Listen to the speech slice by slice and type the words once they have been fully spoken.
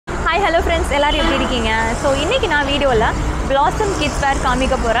Hi, hello friends, எல்லாரும் எப்படி இருக்கீங்க? ஸோ இன்றைக்கி நான் வீடியோவில் பிளாசம் கிட்ஸ் வேர்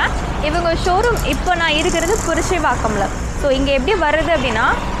காமிக்க போகிறேன். இவங்க ஷோரூம் இப்போ நான் இருக்கிறது புருஷவாக்கமில். ஸோ இங்கே எப்படி வருது அப்படின்னா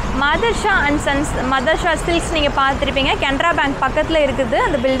மதர்ஷா அண்ட் சன்ஸ் மதர்ஷா சில்க்ஸ் நீங்கள் பார்த்துருப்பீங்க. கனரா பேங்க் பக்கத்தில் இருக்குது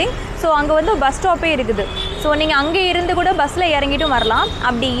அந்த பில்டிங். ஸோ அங்கே வந்து பஸ் ஸ்டாப்பே இருக்குது. ஸோ நீங்கள் அங்கே இருந்து கூட பஸ்ஸில் இறங்கிட்டும் வரலாம்.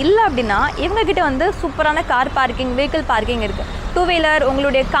 அப்படி இல்லை அப்படின்னா இவங்ககிட்ட வந்து சூப்பரான கார் பார்க்கிங், வெஹிக்கிள் பார்க்கிங் இருக்குது. டூ வீலர்,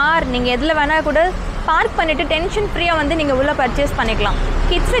 உங்களுடைய கார் நீங்கள் எதில் வேணால் கூட பார்க் பண்ணிவிட்டு டென்ஷன் ஃப்ரீயாக வந்து நீங்கள் உள்ளே பர்ச்சேஸ் பண்ணிக்கலாம்.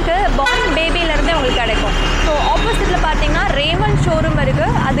 கிட்ஸுக்கு பார்ன் பேபியிலேருந்தே உங்களுக்கு கிடைக்கும். ஸோ ஆப்போசிட்டில் பார்த்தீங்கன்னா ரேமன் ஷோரூம்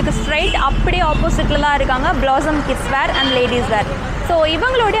இருக்குது. அதுக்கு ஸ்ட்ரைட் அப்படியே ஆப்போசிட்டில் தான் இருக்காங்க blossom kids where and ladies where. So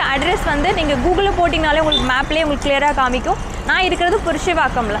இவங்களுடைய அட்ரஸ் வந்து நீங்கள் கூகுளில் போட்டிங்கனாலே உங்களுக்கு மேப்லேயே உங்களுக்கு கிளியராக காமிக்கும். நான் இருக்கிறது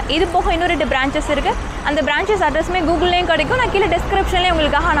புருஷவாக்கமில். இது போக இன்னும் 2 பிரான்ச்சஸ் இருக்குது. அந்த பிரான்ச்சஸ் அட்ரஸுமே கூகுள்லேயும் கிடைக்கும். நான் கீழே டிஸ்கிரிப்ஷன்லேயும்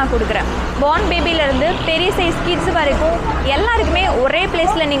உங்களுக்காக நான் கொடுக்குறேன். பார்ன் பேபியிலேருந்து பெரிய சைஸ் கிட்ஸ் வரைக்கும் எல்லாருக்குமே ஒரே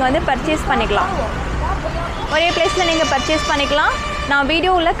பிளேஸில் நீங்கள் வந்து பர்ச்சேஸ் பண்ணிக்கலாம். ஒரே பிளேஸில் நீங்கள் பர்ச்சேஸ் பண்ணிக்கலாம். நான்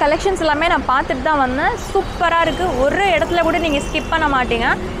வீடியோவில் கலெக்ஷன்ஸ் எல்லாமே நான் பார்த்துட்டு தான் வந்தேன். சூப்பராக இருக்குது. ஒரு இடத்துல கூட நீங்கள் ஸ்கிப் பண்ண மாட்டீங்க.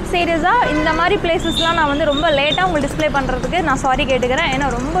 சீரியஸாக இந்த மாதிரி பிளேஸஸ்லாம் நான் வந்து ரொம்ப லேட்டாக உங்களுக்கு டிஸ்பிளே பண்ணுறதுக்கு நான் சாரி கேட்டுக்கிறேன். ஏன்னா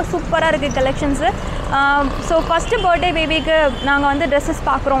ரொம்ப சூப்பராக இருக்குது கலெக்ஷன்ஸு. ஸோ ஃபஸ்ட்டு பர்த்டே பேபிக்கு நாங்கள் வந்து ட்ரெஸ்ஸஸ்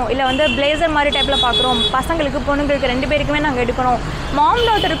பார்க்குறோம், இல்லை வந்து பிளேசர் மாதிரி டைப்பில் பார்க்குறோம், பசங்களுக்கு பொண்ணுங்களுக்கு 2 பேருக்குமே நாங்கள் எடுக்கணும், மாம்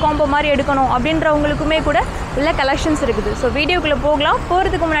டாட்டர் காம்போ மாதிரி எடுக்கணும் அப்படின்றவங்களுக்குமே கூட உள்ள கலெக்ஷன்ஸ் இருக்குது. ஸோ வீடியோக்குள்ளே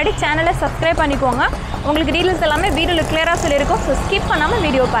போகிறதுக்கு முன்னாடி சேனலை சப்ஸ்கிரைப் பண்ணிக்கோங்க. உங்களுக்கு டீட்டெயில்ஸ் எல்லாமே வீடியோவில் கிளியராக சொல்லியிருக்கோம். ஸோ ஸ்கிப் பண்ணாமல்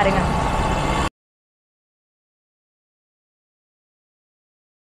வீடியோ பாருங்கள்.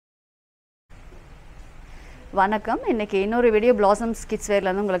 வணக்கம். இன்றைக்கி இன்னொரு வீடியோ பிளாசம்ஸ் கிட்ஸ்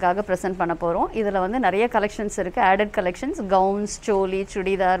வேர்லேருந்து உங்களுக்காக ப்ரெசென்ட் பண்ண போகிறோம். இதில் வந்து நிறைய கலெக்ஷன்ஸ் இருக்குது. ஆடட் கலெக்ஷன்ஸ், கவுன்ஸ், சோலி,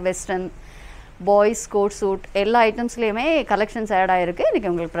 churidar, western, boys, coat suit எல்லா ஐட்டம்ஸ்லேயுமே கலெக்ஷன்ஸ் ஆட் ஆகிருக்கு. இன்றைக்கி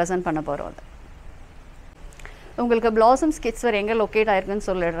உங்களுக்கு ப்ரெசென்ட் பண்ண போகிறோம். அது உங்களுக்கு பிளாசம்ஸ் கிட்ஸ் வேர் எங்கே லொக்கேட் ஆகிருக்குன்னு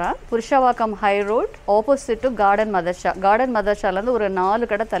சொல்லிடுறேன். Purasawalkam high road opposite to garden மதர்ஷா. Garden மதர்ஷாலேருந்து ஒரு 4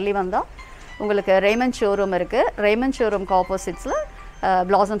 கடை தள்ளி வந்தால் உங்களுக்கு ரேமன் ஷோரூம் இருக்குது. ரேமன் ஷோரூம்க்கு ஆப்போசிட்ஸில்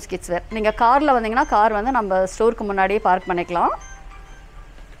பிளாசம்ஸ் கிட்ஸ் வேர். நீங்கள் காரில் வந்தீங்கன்னா கார் வந்து நம்ம ஸ்டோருக்கு முன்னாடியே பார்க் பண்ணிக்கலாம்.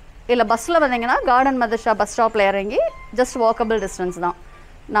 இல்லை பஸ்ஸில் வந்தீங்கன்னா கார்டன் மதர்ஷா பஸ் ஸ்டாப்பில் இறங்கி ஜஸ்ட் வாக்கபிள் டிஸ்டன்ஸ் தான்.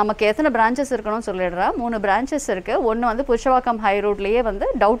 நமக்கு எத்தனை பிரான்ச்சஸ் இருக்கணும்னு சொல்லிடுறேன். 3 பிரான்ச்சஸ் இருக்குது. ஒன்று வந்து புருஷவாக்கம் ஹை ரோட்லேயே வந்து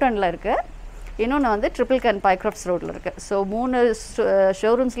டவுட்டனில் இருக்குது. இன்னொன்று வந்து ட்ரிபிள் கன் பைக்ராஃப்ட்ஸ் ரோட்டில் இருக்குது. ஸோ 3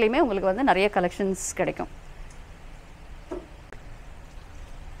 ஷோரூம்ஸ்லேயுமே உங்களுக்கு வந்து நிறைய கலெக்ஷன்ஸ் கிடைக்கும்.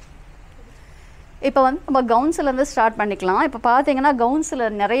 இப்போ வந்து நம்ம கவுன்ஸ்லேருந்து ஸ்டார்ட் பண்ணிக்கலாம். இப்போ பார்த்தீங்கன்னா கவுன்ஸில்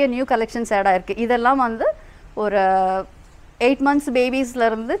நிறைய நியூ கலெக்ஷன்ஸ் ஆட் ஆகிருக்கு. இதெல்லாம் வந்து ஒரு 8 months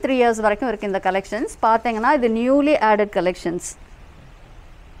பேபிஸ்லேருந்து 3 years வரைக்கும் இருக்குது இந்த கலெக்ஷன்ஸ். பார்த்தீங்கன்னா இது newly added collections.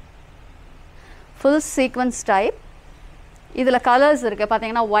 Full sequence type. இதில் கலர்ஸ் இருக்குது.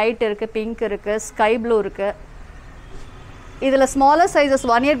 பார்த்தீங்கன்னா ஒயிட் இருக்குது, பிங்க் இருக்குது, ஸ்கை ப்ளூ இருக்குது. இதில் ஸ்மாலர் சைஸஸ்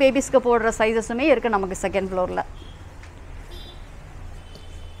 1 year பேபிஸ்க்கு போடுற சைஸஸுமே இருக்குது நமக்கு செகண்ட் ஃப்ளோரில்.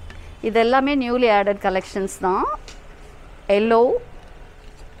 இது எல்லாமே நியூலி ஆடட் கலெக்ஷன்ஸ் தான். எல்லோ,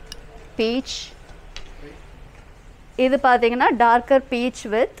 பீச், இது பார்த்தீங்கன்னா darker beach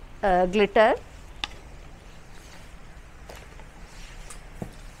with glitter.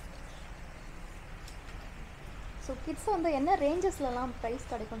 So kids வந்து என்ன ரேஞ்சஸ்லலாம் ப்ரைஸ்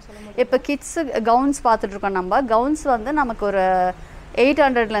கிடைக்கும்னு சொல்ல முடியும்? இப்போ கிட்ஸு கவுன்ஸ் பார்த்துட்ருக்கோம் நம்ம. கவுன்ஸ் வந்து நமக்கு ஒரு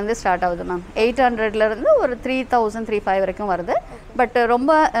 800லேருந்து ஸ்டார்ட் ஆகுது மேம். 800லேருந்து ஒரு 3000, 3500 வரைக்கும் வருது. பட்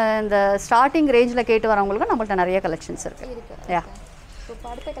ரொம்ப இந்த ஸ்டார்டிங் ரேஞ்சில் கேட்டு வரவங்களுக்கு நம்மள்ட்ட நிறைய கலெக்ஷன்ஸ் இருக்குது. யா, ஸோ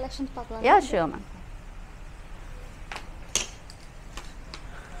அடுத்த கலெக்ஷன்ஸ் பார்க்கலாம். Yeah sure ma'am.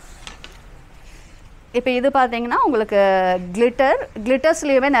 இப்போ இது பார்த்தீங்கன்னா உங்களுக்கு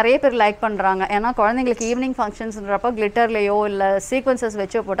கிளிட்டர்ஸ்லேயுமே நிறைய பேர் லைக் பண்ணுறாங்க. ஏன்னா குழந்தைங்களுக்கு ஈவினிங் ஃபங்க்ஷன்ஸ்ன்றப்போ கிளிட்டர்லேயோ இல்லை சீக்வன்சஸ்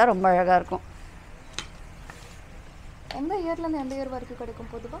வச்சோ போட்டால் ரொம்ப அழகாக இருக்கும். எந்த இயர்லேருந்து எந்த இயர் வரைக்கும் கிடைக்கும்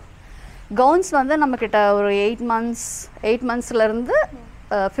பொதுவாக? கவுன்ஸ் வந்து நம்மக்கிட்ட ஒரு 8 monthsலேருந்து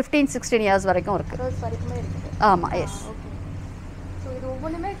 15-16 years வரைக்கும் இருக்குது. வரைக்குமே இருக்குது. ஆமாம், எஸ். ஓகே. ஸோ இது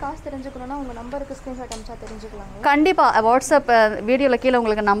ஒவ்வொன்றுமே காசு தெரிஞ்சுக்கணுன்னா உங்கள் நம்பருக்கு ஸ்க்ரீன்ஷாட் அனுப்பிச்சா தெரிஞ்சுக்கலாங்க. கண்டிப்பாக வாட்ஸ்அப் வீடியோவில் கீழே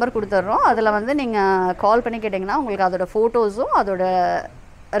உங்களுக்கு நம்பர் கொடுத்துட்றோம். அதில் வந்து நீங்கள் கால் பண்ணி கேட்டிங்கன்னா உங்களுக்கு அதோட ஃபோட்டோஸும் அதோட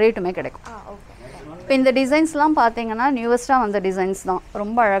ரேட்டுமே கிடைக்கும். ஓகே. இப்போ இந்த டிசைன்ஸ்லாம் பார்த்தீங்கன்னா நியூவஸ்ட்டாக வந்த டிசைன்ஸ் தான்.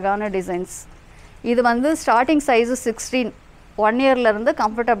 ரொம்ப அழகான டிசைன்ஸ். இது வந்து ஸ்டார்டிங் சைஸு 16, 1 yearலேருந்து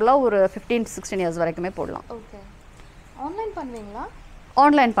கம்ஃபர்டபுளாக ஒரு 15-16 years வரைக்குமே போடலாம். ஓகே. ஆன்லைன் பண்ணுவீங்களா?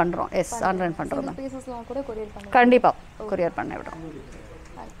 ஆன்லைன் பண்ணுறோம். எஸ், ஆன்லைன் பண்ணுறோம் மேம். பீசஸ்லாம் கூட கொரியர் பண்ணுவோம். கண்டிப்பாக கொரியர் பண்ண விடுறோம்.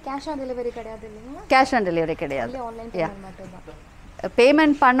 கேஷ் ஆன் டெலிவரி கிடையாது இல்லைங்களா? கேஷ் ஆன் டெலிவரி கிடையாது. ஆன்லைன் பேமெண்ட் மட்டும்தான்.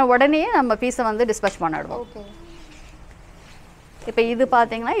 பேமெண்ட் பண்ண உடனே நம்ம பீஸை வந்து டிஸ்பேச் பண்ணிடுவோம். ஓகே. இப்போ இது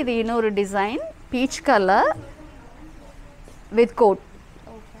பார்த்தீங்கன்னா இது இன்னொரு design, peach colour with code.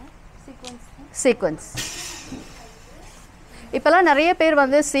 Okay. Sequence. இப்போல்லாம் நிறைய பேர்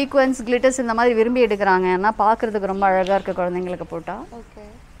வந்து சீக்வன்ஸ், கிளிட்டர்ஸ் இந்த மாதிரி விரும்பி எடுக்கிறாங்க. ஏன்னா பார்க்குறதுக்கு ரொம்ப அழகாக இருக்குது குழந்தைங்களுக்கு போட்டால். ஓகே.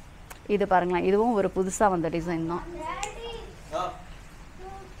 இது பாருங்களேன், இதுவும் ஒரு புதுசாக வந்த டிசைன் தான்.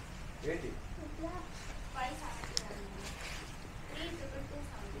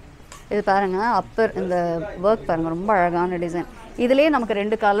 இது பாருங்கள், அப்பர் இந்த ஒர்க் பாருங்கள், ரொம்ப அழகான டிசைன். இதுலேயே நமக்கு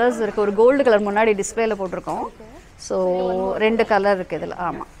 2 கலர்ஸ் இருக்குது. ஒரு கோல்டு கலர் முன்னாடி டிஸ்பிளேல போட்டிருக்கோம். ஸோ 2 கலர் இருக்குது இதில்.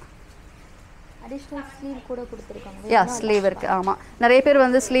 ஆமாம், அடிஷ்னல் ஸ்லீவ் கூட கொடுத்துருக்காங்க. யா, ஸ்லீவ் இருக்குது. ஆமாம், நிறைய பேர்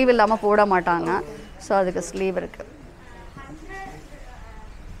வந்து ஸ்லீவ் இல்லாமல் போட மாட்டாங்க. ஸோ அதுக்கு ஸ்லீவ் இருக்குது.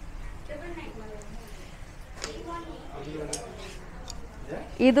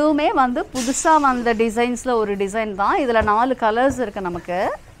 இதுவுமே வந்து புதுசாக வந்த டிசைன்ஸில் ஒரு டிசைன் தான். இதில் 4 கலர்ஸ் இருக்குது நமக்கு.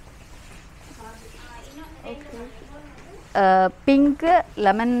 Pink,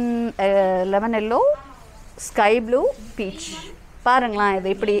 lemon yellow, sky blue, beach. பாருங்களேன், இது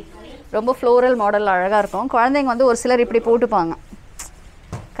இப்படி ரொம்ப ஃப்ளோரல் மாடல் அழகாக இருக்கும். குழந்தைங்க வந்து ஒரு சிலர் இப்படி போட்டுப்பாங்க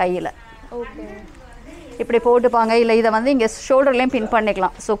கையில். ஓகே, இப்படி போட்டுப்பாங்க. இல்லை இதை வந்து இங்கே ஷோல்டர்லேயும் பின்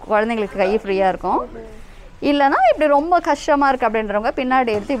பண்ணிக்கலாம். ஸோ குழந்தைங்களுக்கு கை ஃப்ரீயாக இருக்கும். இல்லைனா இப்படி ரொம்ப கஷ்டமாக இருக்குது அப்படின்றவங்க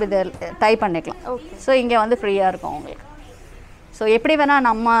பின்னாடி எடுத்து இப்படி டை பண்ணிக்கலாம். ஸோ இங்கே வந்து ஃப்ரீயாக இருக்கும் அவங்களுக்கு. ஸோ எப்படி வேணால்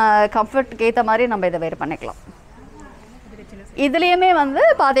நம்ம கம்ஃபர்ட்டுக்கு ஏற்ற மாதிரி நம்ம இதை வேர் பண்ணிக்கலாம். இதுலேயுமே வந்து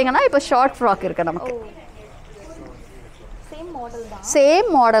பார்த்தீங்கன்னா இப்போ ஷார்ட் ஃப்ராக் இருக்குது நமக்கு. சேம்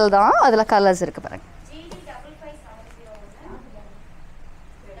மாடல் தான், அதில் கலர்ஸ் இருக்குது பாருங்க.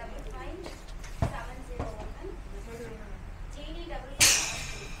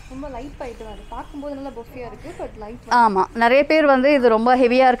 ரொம்ப லைட் வெயிட் வருது, பார்க்கும்போது நல்லா பஃபியா இருக்கு, பட் லைட். ஆமாம், நிறைய பேர் வந்து இது ரொம்ப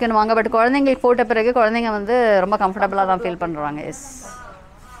ஹெவியாக இருக்குன்னு, பட் குழந்தைங்களுக்கு போட்ட பிறகு குழந்தைங்க வந்து ரொம்ப கம்ஃபர்டபுளாக தான் ஃபீல் பண்ணுறாங்க. எஸ்,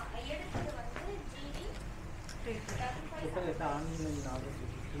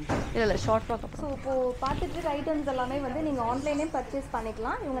 இல்லை ஷார்ட் ஃப்ராக். ஸோ இப்போது பார்த்துட்டு இருக்க ஐட்டம்ஸ் எல்லாமே வந்து நீங்கள் ஆன்லைன்லேயும் பர்ச்சேஸ்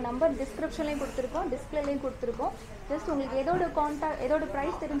பண்ணிக்கலாம். இவங்க நம்பர் டிஸ்கிரிப்ஷன்லேயும் கொடுத்துருக்கோம், டிஸ்பிளேலையும் கொடுத்துருக்கோம். ஜஸ்ட் உங்களுக்கு எதோட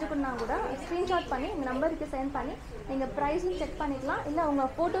ப்ரைஸ் தெரிஞ்சுக்கணுன்னா கூட ஸ்க்ரீன்ஷாட் பண்ணி உங்கள் நம்பருக்கு சென்ட் பண்ணி நீங்கள் ப்ரைஸும் செக் பண்ணிக்கலாம். இல்லை அவங்க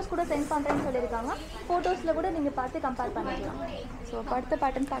ஃபோட்டோஸ் கூட சென்ட் பண்ணுறேன்னு சொல்லியிருக்காங்க, ஃபோட்டோஸில் கூட நீங்கள் பார்த்து கம்பேர் பண்ணிக்கலாம். ஸோ அடுத்த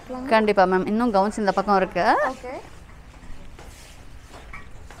பேட்டர்ன் பார்க்கலாம். கண்டிப்பாக மேம், இன்னும் கவுன்ஸ் இந்த பக்கம் இருக்குது. ஓகே,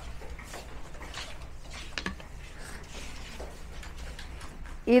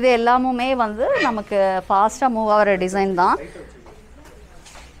 இது எல்லாமுமே வந்து நமக்கு ஃபாஸ்ட்டாக மூவ் ஆகிற டிசைன் தான்.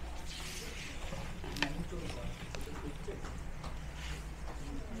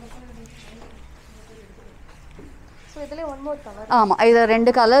 ஆமாம், இதில்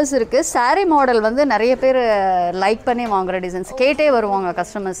 2 கலர்ஸ் இருக்குது. சாரீ மாடல் வந்து நிறைய பேர் லைக் பண்ணி வாங்குகிற டிசைன்ஸ். கேட்டே வருவாங்க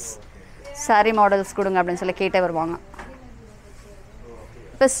கஸ்டமர்ஸ், சாரீ மாடல்ஸ் கொடுங்க அப்படின்னு சொல்லி கேட்டே வருவாங்க.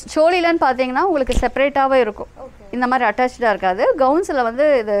 இப்போ சோழிலன்னு பார்த்தீங்கன்னா உங்களுக்கு செப்பரேட்டாகவே இருக்கும், இந்த மாதிரி அட்டாச்சாக இருக்காது. கவுன்ஸில் வந்து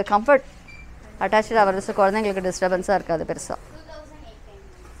இது கம்ஃபர்ட் அட்டாச்சாக வருது. ஸோ குழந்தைங்களுக்கு டிஸ்டர்பன்ஸாக இருக்காது பெருசாக.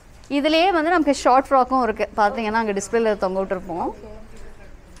 இதுலேயே வந்து நமக்கு ஷார்ட் ஃப்ராக்கும் இருக்குது. பார்த்தீங்கன்னா அங்கே டிஸ்பிளேல தொங்க விட்டுருப்போம்.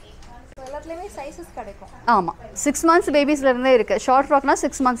 எல்லாத்துலேயுமே சைஸஸ் கிடைக்கும். ஆமாம், 6 மந்த்ஸ் பேபிஸ்லேருந்தே இருக்குது. ஷார்ட் ஃப்ராக்னா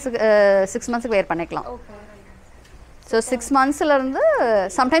 6 மந்த்ஸுக்கு வேர் பண்ணிக்கலாம். ஸோ 6 மந்த்ஸ்லேருந்து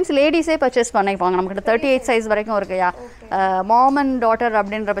சம்டைம்ஸ் லேடிஸே பர்ச்சேஸ் பண்ணிப்பாங்க. நம்மக்கிட்ட 38 சைஸ் வரைக்கும் இருக்குயா. மாம் அண்ட் டாட்டர்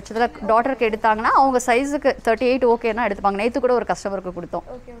அப்படின்ற பட்சத்தில் டாட்டருக்கு எடுத்தாங்கன்னா அவங்க சைஸுக்கு 38 ஓகேன்னா எடுத்துப்பாங்க. நேற்று கூட ஒரு கஸ்டமருக்கு கொடுத்தோம்.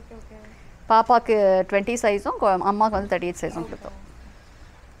 பாப்பாவுக்கு 20 சைஸும் அம்மாவுக்கு வந்து 38 சைஸும் கொடுத்தோம்.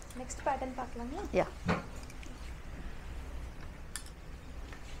 Next pattern பார்க்கலாங்களா? யா,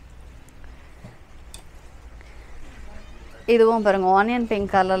 இதுவும் பாருங்க, ஆனியன்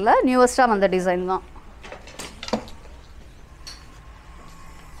பிங்க் கலரில் நியூவஸ்ட்டாக வந்த டிசைன் தான்.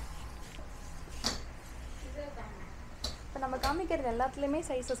 நம்ம காமிக்கிறது எல்லாத்துலேயுமே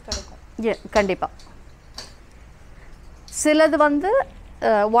சைஸஸ் கிடைக்கும். கண்டிப்பாக. சிலது வந்து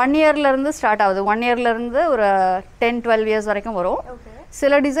 1 இயர்லேருந்து ஸ்டார்ட் ஆகுது. 1 இயர்லேருந்து ஒரு 10-12 இயர்ஸ் வரைக்கும் வரும்.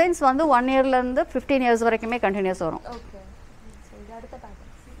 சில டிசைன்ஸ் வந்து 1 இயர்லேருந்து 15 இயர்ஸ் வரைக்குமே கண்டினியூஸ் வரும்.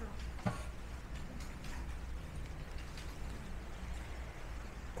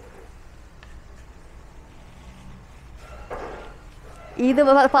 இது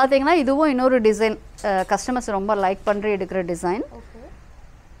பார்த்தீங்கன்னா இதுவும் இன்னொரு டிசைன், கஸ்டமர்ஸ் ரொம்ப லைக் பண்ணுற எடுக்கிற டிசைன்.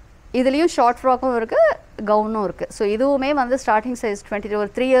 இதுலேயும் ஷார்ட் ஃப்ராக்கும் இருக்குது, கவுனும் இருக்குது. ஸோ இதுவுமே வந்து ஸ்டார்டிங் சைஸ்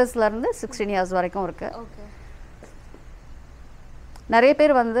 3 இயர்ஸ்லேருந்து 16 இயர்ஸ் வரைக்கும் இருக்குது. நிறைய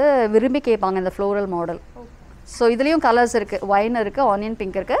பேர் வந்து விரும்பி கேட்பாங்க இந்த ஃப்ளோரல் மாடல். ஸோ இதுலேயும் கலர்ஸ் இருக்குது, ஒயின் இருக்குது, ஆனியன்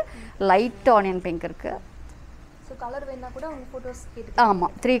பிங்க் இருக்குது, லைட் ஆனியன் பிங்க் இருக்குது. ஸோ கலர் வேணா கூட உங்கள் ஃபோட்டோஸ் கேட்டு.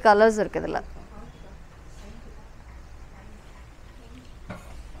 ஆமாம், 3 கலர்ஸ் இருக்குது இதில்.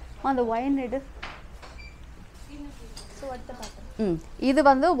 அந்த ஒயின் எடு. இது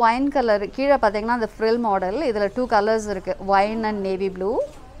வந்து ஒயின் கலர். கீழே பார்த்தீங்கன்னா அந்த ஃப்ரில் மாடல். இதில் 2 கலர்ஸ் இருக்குது, ஒயின் அண்ட் நேவி ப்ளூ.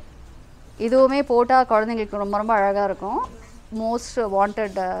 இதுவுமே போட்டால் குழந்தைங்களுக்கு ரொம்ப ரொம்ப அழகாக இருக்கும். மோஸ்ட்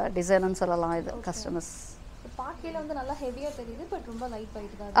வாண்டட் டிசைன்னு சொல்லலாம் இது கஸ்டமர்ஸ். பாக்கையில் வந்து நல்லா ஹெவியாக தெரியுது, பட் ரொம்ப லைட்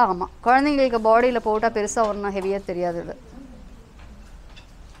வெயிட் தான். ஆமாம், குழந்தைங்களுக்கு பாடியில் போட்டால் பெருசாக ஒன்றும் ஹெவியாக தெரியாது இது.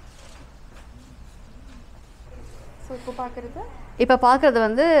 இப்போ பார்க்குறது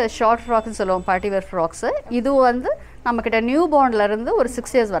வந்து ஷார்ட் ஃப்ராக்னு சொல்லுவோம், பார்ட்டி வேர் ஃப்ராக்ஸு. இது வந்து நம்மக்கிட்ட நியூ பார்ன்லேருந்து ஒரு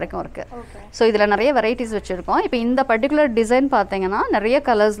 6 இயர்ஸ் வரைக்கும் இருக்குது. ஸோ இதில் நிறைய வெரைட்டிஸ் வச்சுருக்கோம். இப்போ இந்த பர்டிகுலர் டிசைன் பார்த்தீங்கன்னா நிறைய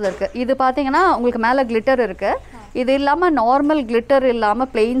கலர்ஸில் இருக்குது. இது பார்த்தீங்கன்னா உங்களுக்கு மேலே கிளிட்டர் இருக்குது. இது இல்லாமல் நார்மல் கிளிட்டர் இல்லாமல்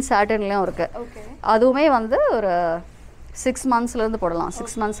பிளெயின் சாட்டன்லேயும் இருக்குது. அதுவுமே வந்து ஒரு 6 மந்த்ஸ்லேருந்து போடலாம்.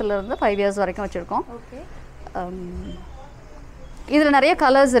 6 மந்த்ஸ்லேருந்து 5 இயர்ஸ் வரைக்கும் வச்சுருக்கோம். இதில் நிறைய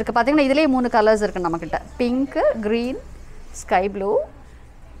கலர்ஸ் இருக்குது. பார்த்தீங்கன்னா இதிலே 3 கலர்ஸ் இருக்குது நம்மக்கிட்ட. Pink, green, sky blue.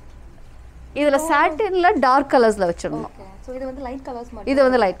 இதில் சாட்டினில் டார்க் கலர்ஸில் வச்சுருந்தோம். இது வந்து லைட் கலர்ஸ். இது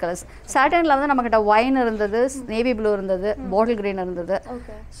வந்து லைட் கலர்ஸ். சாட்டினில் வந்து நம்மக்கிட்ட ஒயின் இருந்தது, நேவி ப்ளூ இருந்தது, பாட்டில் க்ரீன் இருந்தது.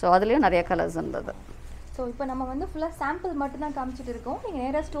 ஸோ அதுலேயும் நிறைய கலர்ஸ் இருந்தது. ஸோ இப்போ நம்ம வந்து ஃபுல்லாக சாம்பிள் மட்டும் தான் காமிச்சிட்டு இருக்கோம். நீங்கள்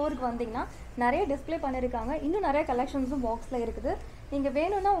நேராக ஸ்டோருக்கு வந்தீங்கன்னா நிறைய டிஸ்பிளே பண்ணியிருக்காங்க. இன்னும் நிறைய கலெக்ஷன்ஸும் பாக்ஸில் இருக்குது. நீங்கள்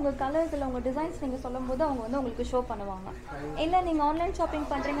வேணும்னா உங்கள் கலர்ஸ் இல்லை உங்கள் டிசைன்ஸ் நீங்கள் சொல்லும் போது அவங்க வந்து உங்களுக்கு ஷோ பண்ணுவாங்க. இல்லை நீங்கள் ஆன்லைன் ஷாப்பிங்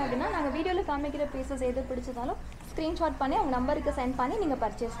பண்ணுறீங்க அப்படின்னா நாங்கள் வீடியோவில் காமிக்கிற பீசஸ் எது பிடிச்சதாலும் ஸ்க்ரீன்ஷாட் பண்ணி அவங்க நம்பருக்கு சென்ட் பண்ணி நீங்கள்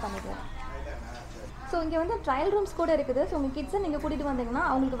பர்ச்சேஸ் பண்ணிக்கலாம். ஸோ இங்கே வந்து ட்ரையல் ரூம்ஸ் கூட இருக்குது. ஸோ உங்கள் கிட்ஸை நீங்கள் கூட்டிகிட்டு வந்தீங்கன்னா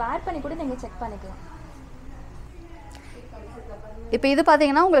அவங்களுக்கு வேர் பண்ணி கூட நீங்கள் செக் பண்ணிக்கலாம். இப்போ இது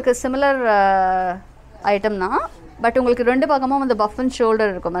பார்த்தீங்கன்னா உங்களுக்கு சிமிலர் ஐட்டம் தான். பட் உங்களுக்கு 2 பக்கமும் வந்து பஃப் அண்ட்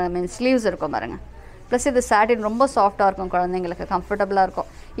ஷோல்டர் இருக்கும், மீன் ஸ்லீவ்ஸ் இருக்கும் பாருங்க. ப்ளஸ் இது சாட்டின் ரொம்ப சாஃப்டாக இருக்கும், குழந்தைங்களுக்கு கம்ஃபர்டபுளாக இருக்கும்.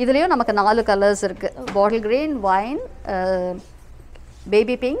 இதுலேயும் நமக்கு 4 கலர்ஸ் இருக்குது. Bottle green, wine,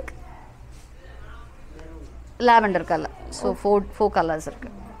 baby pink, lavender colour. So 4 colours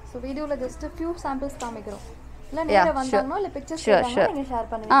இருக்குது. ஸோ வீடியோவில் ஜஸ்ட் ஃபியூ சாம்பிள்ஸ் காமிக்கிறோம். இல்லை நேராக வந்தாங்கன்னா இல்லை பிக்சர்ஸ் நீங்கள்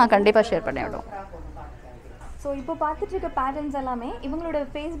ஷேர் பண்ணுங்க. கண்டிப்பாக ஷேர் பண்ணி விடுவோம். ஸோ இப்போ பார்த்துட்டு இருக்க பேட்டர்ன்ஸ் எல்லாமே இவங்களோட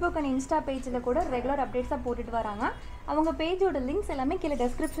ஃபேஸ்புக் அண்ட் இன்ஸ்டா பேஜில் கூட ரெகுலர் அப்டேட்ஸாக போட்டுட்டு வராங்க. அவங்க பேஜோட லிங்க்ஸ் எல்லாமே கீழே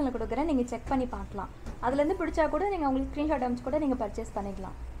டெஸ்கிரிப்ஷனில் கொடுக்குறேன், நீங்கள் செக் பண்ணி பார்க்கலாம். அதுலேருந்து பிடிச்சா கூட நீங்கள் உங்களுக்கு ஸ்க்ரீன்ஷாட் அனுப்பிச்சு கூட நீங்கள் பர்ச்சேஸ்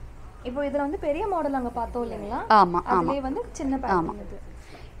பண்ணிக்கலாம். இப்போ இதில் வந்து பெரிய மாடல் அங்கே பார்த்தோம் இல்லைங்களா? ஆமாம். அதுலேயே வந்து சின்ன பேட்டர்ன்.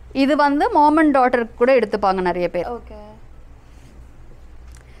 இது வந்து மாம் அண்ட் டாட்டருக்கு கூட எடுத்துப்பாங்க நிறைய பேர். ஓகே.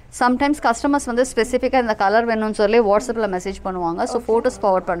 சம்டைம்ஸ் கஸ்டமர்ஸ் வந்து ஸ்பெசிஃபிக்காக இந்த கலர் வேணும்னு சொல்லி வாட்ஸ்அப்பில் மெசேஜ் பண்ணுவாங்க. ஸோ ஃபோட்டோஸ்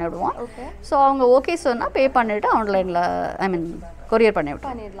ஃபார்வர்ட் பண்ணிவிடுவோம். ஸோ அவங்க ஓகே சொன்னால் பே பண்ணிவிட்டு ஆன்லைனில் கொரியர்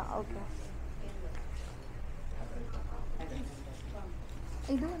பண்ணிடலாம். ஓகே.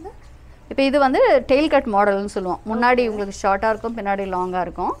 இது வந்து இப்போ இது வந்து டெயில் கட் மாடல்னு சொல்லுவோம். முன்னாடி உங்களுக்கு ஷார்ட்டாக இருக்கும், பின்னாடி லாங்காக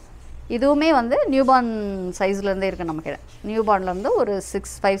இருக்கும். இதுவுமே வந்து நியூபார்ன் சைஸ்லேருந்தே இருக்குது நமக்கு. நியூபார்ன்லேருந்து ஒரு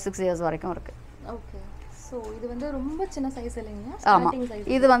 5-6 இயர்ஸ் வரைக்கும் இருக்குது. ஓகே. ஸோ இது வந்து ரொம்ப சின்ன சைஸ் இல்லைங்களா? ஆமாம்,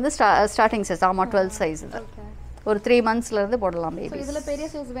 இது வந்து ஸ்டார்டிங் சைஸ். ஆமாம், 12 சைஸ். இது ஒரு 3 மந்த்ஸ்லேருந்து போடலாம் பேபி. இதில் பெரிய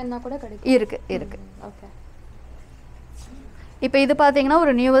சைஸ் வேணும்னா கூட கிடைக்கும். இருக்குது. ஓகே. இப்போ இது பார்த்தீங்கன்னா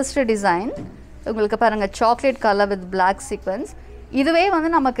ஒரு நியூவஸ்ட் டிசைன். உங்களுக்கு பாருங்கள், chocolate colour with black sequence. இதுவே வந்து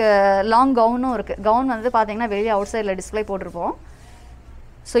நமக்கு லாங் கவுனும் இருக்குது. கவுன் வந்து பார்த்தீங்கன்னா வெளியே அவுட் சைடில் டிஸ்பிளே போட்டிருப்போம்.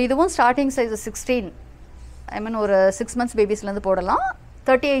 ஸோ இதுவும் ஸ்டார்டிங் சைஸ் 16. ஒரு 6 மந்த்ஸ் பேபிஸ்லேருந்து போடலாம்.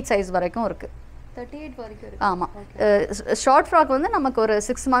 38 சைஸ் வரைக்கும் இருக்குது. 38 வரைக்கும் இருக்கு. ஆமாம். ஷார்ட் ஃப்ராக் வந்து நமக்கு ஒரு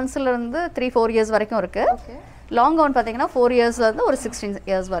 6 மந்த்ஸ்லேருந்து 3-4 இயர்ஸ் வரைக்கும் இருக்குது. லாங் கவுன் பார்த்தீங்கன்னா 4 இயர்ஸ்லேருந்து ஒரு 16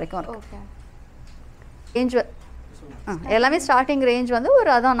 இயர்ஸ் வரைக்கும் இருக்குது. ரேஞ்ச் எல்லாமே ஸ்டார்டிங் ரேஞ்ச் வந்து ஒரு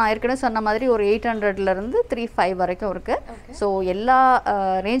அதான் நான் ஏற்கனவே சொன்ன மாதிரி ஒரு 800லேருந்து 3,500 வரைக்கும் இருக்குது. ஸோ எல்லா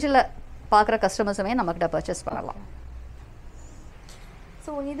ரேஞ்சில் பார்க்குற கஸ்டமர்ஸுமே நம்மக்கிட்ட பர்ச்சேஸ் பண்ணலாம்.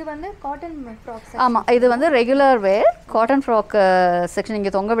 ஸோ இது வந்து காட்டன் ஃப்ராக்ஸ். ஆமாம், இது வந்து ரெகுலர் வேர் காட்டன் ஃப்ராக் செக்ஷன்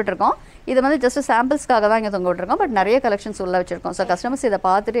இங்கே தொங்க விட்டுருக்கோம். இது வந்து ஜஸ்ட் சாம்பிள்ஸ்க்காக தான் இங்கே தொங்க விட்டுருக்கோம். பட் நிறைய கலெக்ஷன்ஸ் உள்ளே வச்சுருக்கோம். ஸோ கஸ்டமர்ஸ் இதை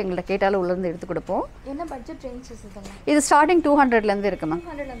பார்த்துட்டு எங்களை கேட்டாலும் உள்ளேருந்து எடுத்து கொடுப்போம். என்ன பட்ஜெட் ரேஞ்சஸ் இதெல்லாம்? இது ஸ்டார்டிங் 200லேருந்து இருக்குது மேம்.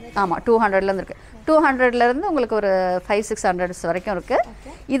 ஆமாம், 200லேருந்து இருக்குது. 200லேருந்து உங்களுக்கு ஒரு 500-600 வரைக்கும் இருக்குது.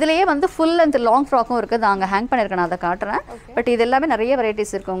 இதுலேயே வந்து ஃபுல் அண்ட் லாங் ஃப்ராக்கும் இருக்குது. நான் அங்கே ஹேங் பண்ணியிருக்கேன், நான் அதை காட்டுறேன். பட் இது எல்லாமே நிறைய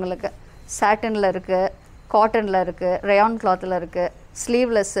வெரைட்டிஸ் இருக்குது உங்களுக்கு. சாட்டினில் இருக்குது, காட்டனில் இருக்குது, ரயான் கிளாத்தில் இருக்குது,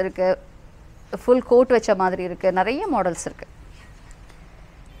 ஸ்லீவ்லெஸ் இருக்குது, ஃபுல் கோட் வச்ச மாதிரி இருக்குது, நிறைய மாடல்ஸ் இருக்குது.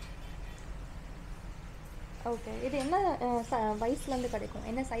 ஓகே. இது என்ன வயசுலேருந்து கிடைக்கும்,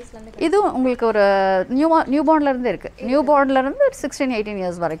 என்ன சைஸ்லேருந்து? இது உங்களுக்கு ஒரு நியூபார்ன்லேருந்து இருக்குது. நியூபார்ன்லேருந்து 16-18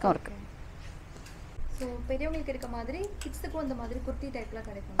 இயர்ஸ் வரைக்கும் இருக்குது. ஸோ பெரியவங்களுக்கு இருக்க மாதிரி கிட்ஸுக்கும் அந்த மாதிரி குர்த்தி டைப்லாம்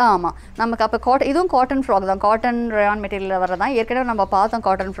கிடைக்கும். ஆமாம், நமக்கு அப்போ இதுவும் காட்டன் ஃப்ராக் தான். காட்டன் ரயான் மெட்டீரியலில் வரதான். ஏற்கனவே நம்ம பார்த்தோம்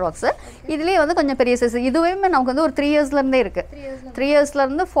காட்டன் ஃப்ராக்ஸு. இதுலேயே வந்து கொஞ்சம் பெரிய சைஸ். இதுவே நமக்கு வந்து ஒரு 3 இயர்ஸ்லேருந்தே இருக்குது. 3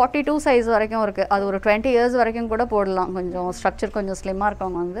 இயர்ஸ்லேருந்து 42 சைஸ் வரைக்கும் இருக்குது. அது ஒரு 20 இயர்ஸ் வரைக்கும் கூட போடலாம். கொஞ்சம் ஸ்ட்ரக்சர் கொஞ்சம் ஸ்லிம்மாக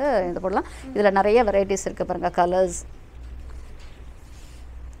இருக்கவங்க வந்து இது போடலாம். இதில் நிறைய வெரைட்டிஸ் இருக்குது பாருங்கள். கலர்ஸ்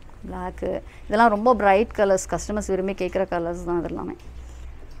பிளாக்கு, இதெல்லாம் ரொம்ப பிரைட் கலர்ஸ். கஸ்டமர்ஸ் விரும்பி கேட்குற கலர்ஸ் தான் இதெல்லாமே.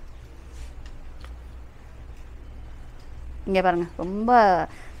 இங்கே பாருங்கள், ரொம்ப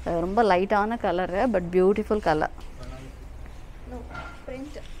ரொம்ப லைட்டான colour, but beautiful colour.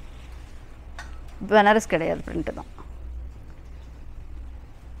 Banaras கிடையாது, பிரிண்ட்டு தான்.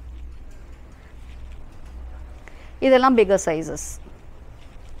 இதெல்லாம் பிகர் சைஸஸ்.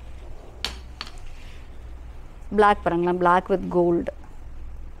 பிளாக் பாருங்களேன், பிளாக் வித் கோல்டு.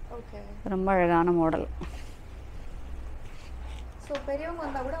 ஓகே. ரொம்ப அழகான மாடல். ஸோ பெரியவங்க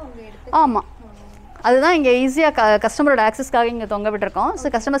வந்தால் கூட அவங்க எடுத்து. ஆமாம், அதுதான் இங்கே ஈஸியாக கஸ்டமரோட ஆக்சஸ்க்காக இங்கே தொங்க விட்டுருக்கோம்.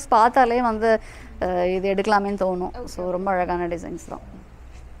 ஸோ கஸ்டமர்ஸ் பார்த்தாலே வந்து இது எடுக்கலாமேன்னு தோணும். ஸோ ரொம்ப அழகான டிசைன்ஸ் தான்.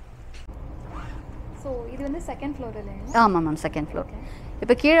 ஸோ இது வந்து செகண்ட் ஃப்ளோர் இல்லைங்க? ஆமாம் மேம், செகண்ட் ஃப்ளோர்.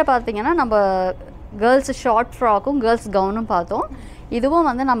 இப்போ கீழே பார்த்தீங்கன்னா நம்ம கேர்ள்ஸ் ஷார்ட் ஃப்ராக்கும் கேர்ள்ஸ் கவுனும் பார்த்தோம். இதுவும்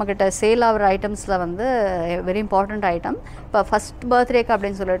வந்து நம்மக்கிட்ட சேல் ஆகிற ஐட்டம்ஸில் வந்து வெரி இம்பார்ட்டண்ட் ஐட்டம். இப்போ ஃபஸ்ட் பர்த்டேக்கு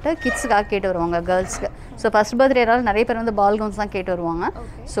அப்படின்னு சொல்லிட்டு கிட்ஸுக்காக கேட்டு வருவாங்க கேர்ள்ஸ்க்கு. ஸோ ஃபஸ்ட் பர்த்டேனால நிறைய பேர் வந்து பால் கவுன்ஸ் தான் கேட்டு வருவாங்க.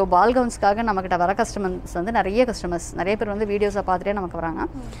 ஸோ பால் கவுன்ஸ்க்காக நம்மக்கிட்ட வர கஸ்டமர்ஸ் வந்து நிறைய பேர் வந்து வீடியோஸை பார்த்துட்டே நமக்கு வராங்க.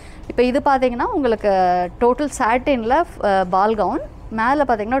 இப்போ இது பார்த்தீங்கன்னா உங்களுக்கு டோட்டல் சாட்டினில் பால் கவுன், மேலே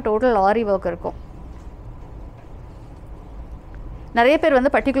பார்த்தீங்கன்னா டோட்டல் ஆரி ஒர்க் இருக்கும். நிறைய பேர்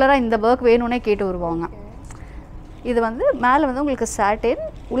வந்து பர்டிகுலராக இந்த ஒர்க் வேணும்னே கேட்டு வருவாங்க. இது வந்து மேலே வந்து உங்களுக்கு சாட்டின்,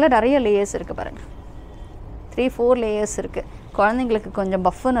 உள்ள நிறைய லேயர்ஸ் இருக்குது பாருங்கள், 3-4 லேயர்ஸ் இருக்குது. குழந்தைங்களுக்கு கொஞ்சம்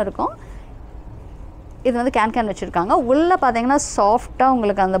பஃப்னு இருக்கும். இது வந்து கேன் வச்சுருக்காங்க. உள்ளே பார்த்தீங்கன்னா சாஃப்டாக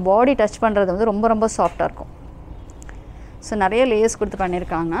உங்களுக்கு அந்த பாடி டச் பண்ணுறது வந்து ரொம்ப ரொம்ப சாஃப்டாக இருக்கும். ஸோ நிறைய லேயர்ஸ் கொடுத்து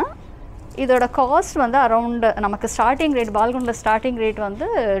பண்ணியிருக்காங்க. இதோட காஸ்ட் வந்து அரௌண்ட் நமக்கு ஸ்டார்டிங் ரேட் பால்கவுனில் ஸ்டார்டிங் ரேட் வந்து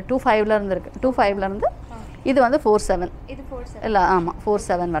 2,500 இருக்குது. 2,500 இது வந்து 4,700. இது 4,700 இல்லை, ஆமாம்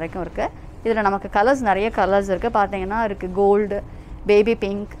 4,700 வரைக்கும் இருக்குது. இதில் நமக்கு கலர்ஸ் நிறைய கலர்ஸ் இருக்குது. பார்த்தீங்கன்னா இருக்குது gold, baby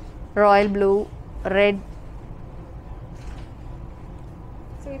pink, Royal blue, red.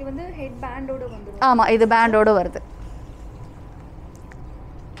 So இது வந்து ஹெட் பேண்டோடு வந்துடும். ஆமாம், இது பேண்டோடு வருது.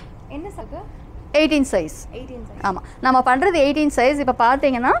 என்ன சார்? 18 சைஸ். 18 சைஸ். ஆமாம், நம்ம பண்ணுறது 18 சைஸ். இப்போ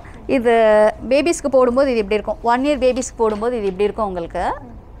பார்த்தீங்கன்னா இது பேபிஸ்க்கு போடும்போது இது இப்படி இருக்கும். 1 இயர் பேபிஸ்க்கு போடும்போது இது இப்படி இருக்கும் உங்களுக்கு.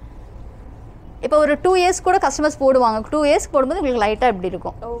 இப்போ ஒரு 2 இயர்ஸ் கூட கஸ்டமர்ஸ் போடுவாங்க. 2 இயர்ஸ்க்கு போடும்போது உங்களுக்கு லைட்டாக இப்படி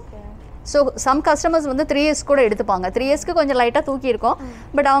இருக்கும். ஓகே. ஸோ சம் கஸ்டமர்ஸ் வந்து 3 இயர்ஸ் கூட எடுத்துப்பாங்க. 3 இயர்ஸ்க்கு கொஞ்சம் லைட்டாக தூக்கி இருக்கும்.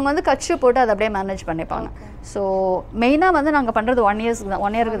 பட் அவங்க வந்து கட்ஷு போட்டு அதை அப்படியே மேனேஜ் பண்ணிப்பாங்க. ஸோ மெயினாக வந்து நாங்கள் பண்ணுறது 1 இயர்ஸ்க்கு தான்,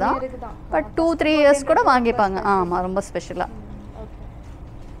 1 இயருக்கு தான். பட் 2-3 இயர்ஸ் கூட வாங்கிப்பாங்க. ஆமாம், ரொம்ப ஸ்பெஷலாக.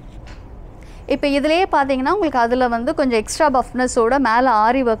 இப்போ இதுலேயே பார்த்தீங்கன்னா உங்களுக்கு அதில் வந்து கொஞ்சம் எக்ஸ்ட்ரா பஃப்னஸோட மேலே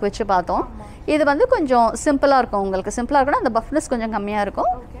ஆரி ஒர்க் வச்சு பார்த்தோம். இது வந்து கொஞ்சம் சிம்பிளாக இருக்கும். உங்களுக்கு சிம்பிளாக இருக்குன்னா அந்த பஃப்னஸ் கொஞ்சம் கம்மியாக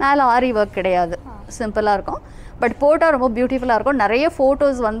இருக்கும். மேலே ஆரி ஒர்க் கிடையாது, சிம்பிளாக இருக்கும். பட் போட்டால் ரொம்ப பியூட்டிஃபுல்லாக இருக்கும். நிறைய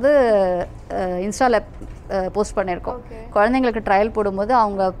ஃபோட்டோஸ் வந்து இன்ஸ்டாவில் போஸ்ட் பண்ணியிருக்கோம். குழந்தைங்களுக்கு ட்ரையல் போடும்போது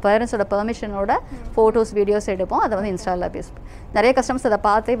அவங்க பேரண்ட்ஸோட பெர்மிஷனோட ஃபோட்டோஸ் வீடியோஸ் எடுப்போம். அதை வந்து இன்ஸ்டாவில் பேஸ் நிறைய கஸ்டமர்ஸ் அதை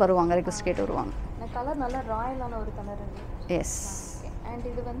பார்த்தே வருவாங்க, ரிக்வெஸ்ட் கேட்டு வருவாங்க. கலர் நல்லா ராயலான ஒரு கலர். எஸ். அண்ட்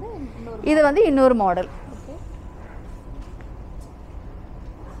இது வந்து இன்னொரு மாடல்.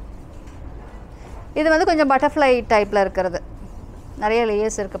 இது வந்து கொஞ்சம் பட்டர்ஃப்ளை டைப்பில் இருக்கிறது. நிறைய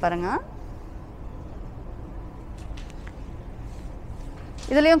லேயர்ஸ் இருக்குது பாருங்கள்.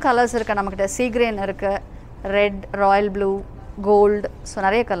 இதுலேயும் கலர்ஸ் இருக்குது நம்மக்கிட்ட. சீ கிரீன் இருக்குது, red, Royal blue, gold. So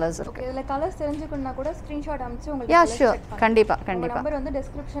நிறைய கலர்ஸ் இருக்குது. இதில் கலர்ஸ் தெரிஞ்சுக்கணுன்னா கூட ஸ்க்ரீன்ஷாட் அனுப்பிச்சு உங்களுக்கு. யா ஷூர், கண்டிப்பாக. நம்பர் வந்து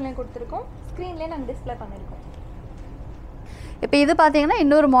டிஸ்கிரிப்ஷன்லேயும் கொடுத்துருக்கோம், ஸ்க்ரீன்லேயே நாங்கள் டிஸ்பிளே பண்ணியிருக்கோம். இப்போ இது பார்த்தீங்கன்னா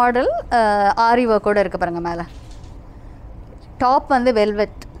இன்னொரு மாடல் ஆரி ஒர்க்கோட இருக்குது பாருங்கள். மேலே டாப் வந்து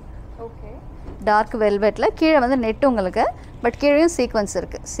வெல்வெட், டார்க் வெல்வெட்டில், கீழே வந்து நெட் உங்களுக்கு. பட் கீழேயும் சீக்வன்ஸ்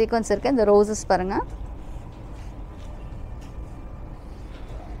இருக்குது. இந்த ரோசஸ் பாருங்கள்.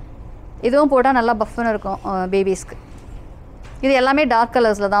 இதுவும் போட்டால் நல்லா பஃப்னு இருக்கும் பேபிஸ்க்கு. இது எல்லாமே டார்க்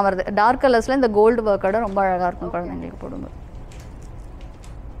கலர்ஸில் தான் வருது. டார்க் கலர்ஸில் இந்த கோல்டு ஒர்க்கோட ரொம்ப அழகாக இருக்கும் குழந்தைங்களுக்கு போடும்போது.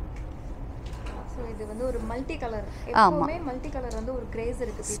 இது வந்து ஒரு மல்டி கலர். ஆமாம், மல்டி கலர் வந்து ஒரு கிரேஸ்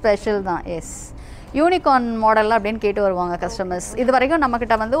இருக்குது, ஸ்பெஷல் தான். எஸ், யூனிகார்ன் மாடலில் அப்படின்னு கேட்டு வருவாங்க கஸ்டமர்ஸ். இது வரைக்கும்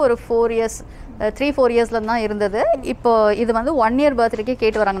நம்மக்கிட்ட வந்து ஒரு 3-4 இயர்ஸில் தான் இருந்தது. இப்போ இது வந்து 1 இயர் பர்த்டேக்கே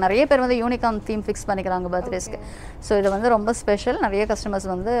கேட்டு வராங்க. நிறைய பேர் வந்து யூனிகார்ன் தீம் ஃபிக்ஸ் பண்ணிக்கிறாங்க பர்த்டேஸ்க்கு. ஸோ இது வந்து ரொம்ப ஸ்பெஷல். நிறைய கஸ்டமர்ஸ்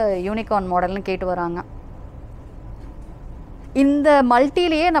வந்து யூனிகார்ன் மாடல்னு கேட்டு வராங்க. இந்த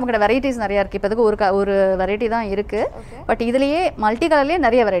மல்டிலேயே நம்மக்கிட்ட வெரைட்டிஸ் நிறையா இருக்குது. இப்போதுக்கு ஒரு வெரைட்டி தான் இருக்குது. பட் இதுலேயே மல்டி கலர்லேயே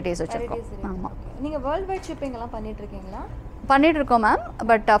நிறைய வெரைட்டிஸ் வச்சுருக்கோம். ஆமாம். நீங்கள் வேர்ல்ட் வைட் ஷிப்பிங் எல்லாம் பண்ணிட்டு இருக்கீங்களா? பண்ணிட்டு இருக்கோம் ma'am.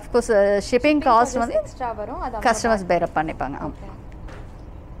 But of course shipping cost வந்து எக்ஸ்ட்ரா வரும், அது கஸ்டமர்ஸ் பேரப் பண்ணிப்பாங்க.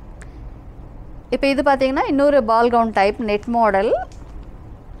 இப்போ இது பார்த்தீங்கன்னா இன்னொரு பால் கவுன் டைப் நெட் மாடல்.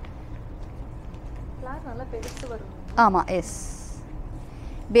 நல்லா பெருசு வரும். ஆமாம், S.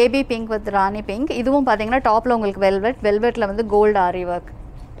 Baby pink with Rani pink. இதுவும் பார்த்தீங்கன்னா டாப்பில் உங்களுக்கு வெல்வெட்டில் வந்து கோல்டு ஆரி ஒர்க்.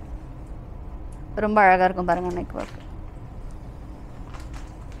 ரொம்ப அழகாக இருக்கும் பாருங்கள் நெக் ஒர்க்.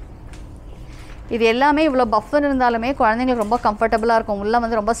 இது எல்லாமே இவ்வளோ பஃப்னு இருந்தாலுமே குழந்தைங்களுக்கு ரொம்ப கம்ஃபர்டபுளாக இருக்கும். உள்ளே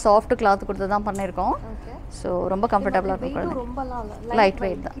வந்து ரொம்ப சாஃப்ட் கிளாத் கொடுத்து தான் பண்ணியிருக்கோம். ஸோ ரொம்ப கம்ஃபர்டபுளாக இருக்கும் குழந்தைங்க. லைட்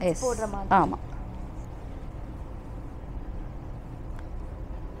வெயிட் தான். எஸ், ஆமாம்.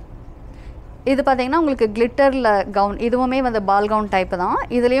 இது பார்த்தீங்கன்னா உங்களுக்கு கிளிட்டரில் கவுன். இதுவுமே வந்து பால் கவுன் டைப்பு தான்.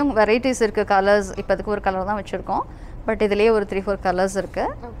 இதுலேயும் வெரைட்டிஸ் இருக்குது. கலர்ஸ் இப்போதுக்கு ஒரு கலர் தான் வச்சுருக்கோம். பட் இதுலேயே ஒரு 3-4 கலர்ஸ்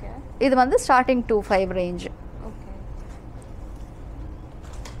இருக்குது. இது வந்து ஸ்டார்டிங் 2,500 ரேஞ்சு.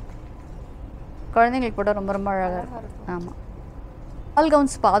 குழந்தைங்களுக்கு போட்டால் ரொம்ப ரொம்ப அழகாக இருக்கும். ஆமாம், ஆல்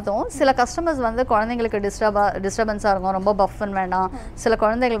கவுன்ஸ் பார்த்தோம். சில கஸ்டமர்ஸ் வந்து குழந்தைங்களுக்கு டிஸ்டர்பன்ஸாக இருக்கும், ரொம்ப பஃப்னு வேண்டாம். சில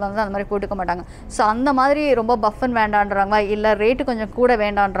குழந்தைகள் வந்து அந்த மாதிரி போட்டுக்க மாட்டாங்க. ஸோ அந்த மாதிரி ரொம்ப பஃப்னு வேண்டான்றவங்க, இல்லை ரேட்டு கொஞ்சம் கூட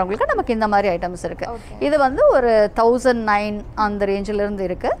வேண்டான்றவங்களுக்கு நமக்கு இந்த மாதிரி ஐட்டம்ஸ் இருக்குது. இது வந்து ஒரு 1009 அந்த ரேஞ்சிலேருந்து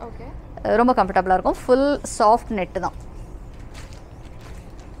இருக்குது. ரொம்ப கம்ஃபர்டபுளாக இருக்கும். ஃபுல் சாஃப்ட் நெட்டு தான்.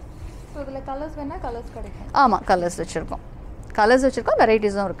 இதில் கலர்ஸ் வேணால் கலர்ஸ் கிடைக்கும். ஆமாம், கலர்ஸ் வச்சுருக்கோம்,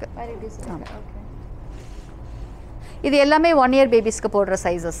 வெரைட்டிஸும் இருக்குது. ஓகே. இது எல்லாமே 1 இயர் பேபிஸ்க்கு போடுற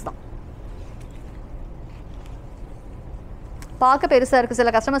சைஸஸ் தான். பார்க்க பெருசாக இருக்குது.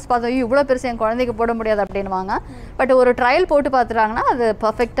 சில கஸ்டமர்ஸ் பார்த்தோம், இவ்வளோ பெருசு என் குழந்தைக்கு போட முடியாது அப்படின்வாங்க. பட் ஒரு ட்ரையல் போட்டு பார்த்துட்டாங்கன்னா அது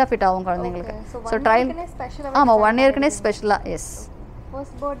பர்ஃபெக்டாக ஃபிட் ஆகும் குழந்தைங்களுக்கு. ஸோ ட்ரையல் ஆமாம், 1 இயர்க்குனே ஸ்பெஷலாக. எஸ்,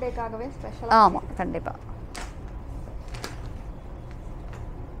 ஃபர்ஸ்ட் பர்த்டேக்காகவே ஸ்பெஷலாக. ஆமாம், கண்டிப்பாக.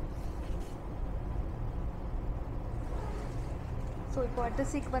 ஸோ இப்போ அடுத்து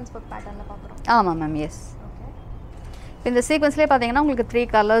சீக்வன்ஸ் ஒர்க் பேட்டர்னில் பார்க்குறோம். ஆமாம் மேம், எஸ். இந்த சீக்வன்ஸ்லேயே பார்த்தீங்கன்னா உங்களுக்கு 3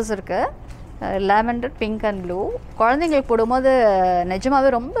 கலர்ஸ் இருக்குது, லாவெண்டர், பிங்க் அண்ட் ப்ளூ. குழந்தைங்களுக்கு போடும்போது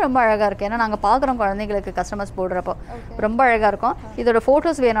நிஜமாகவே ரொம்ப ரொம்ப அழகாக இருக்குது. ஏன்னா நாங்கள் பார்க்குறோம் குழந்தைங்களுக்கு கஸ்டமர்ஸ் போடுறப்போ ரொம்ப அழகாக இருக்கும். இதோட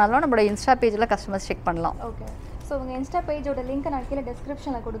ஃபோட்டோஸ் வேணாலும் நம்மளோட இன்ஸ்டா பேஜில் கஸ்டமர்ஸ் செக் பண்ணலாம். ஓகே. ஸோ உங்கள் இன்ஸ்டா பேஜோட லிங்க்கை நான் கீழே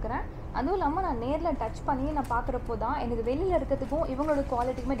டிஸ்கிரிப்ஷனில் கொடுக்குறேன். அதுவும் இல்லாமல் நான் நேரில் டச் பண்ணி நான் பார்க்குறப்போ தான் எனக்கு வெளியில் இருக்கிறதுக்கும் இவங்களோட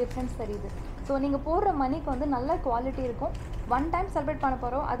குவாலிட்டிக்குமே டிஃப்ரென்ஸ் தெரியுது. ஸோ நீங்கள் போடுற மணிக்கு வந்து நல்ல குவாலிட்டி இருக்கும். 1 டைம் செலிப்ரேட் பண்ண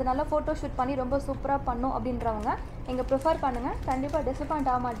போகிறோம், அது நல்லா ஃபோட்டோ ஷூட் பண்ணி ரொம்ப சூப்பராக பண்ணும் அப்படின்றவங்க எங்கள் ப்ரிஃபர் பண்ணுங்கள். கண்டிப்பாக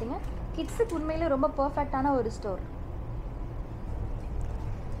டிசப்பாயிண்ட் ஆக மாட்டீங்க. கிட்ஸுக்கு உண்மையிலே ரொம்ப பர்ஃபெக்டான ஒரு ஸ்டோர்.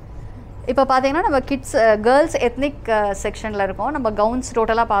 இப்போ பார்த்தீங்கன்னா நம்ம கிட்ஸ் கேர்ள்ஸ் எத்னிக் செக்ஷனில் இருக்கோம். நம்ம கவுன்ஸ்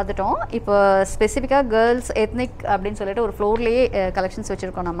டோட்டலாக பார்த்துட்டோம். இப்போ ஸ்பெசிஃபிக்காக கேர்ள்ஸ் எத்னிக் அப்படின்னு சொல்லிட்டு ஒரு ஃப்ளோர்லேயே கலெக்ஷன்ஸ்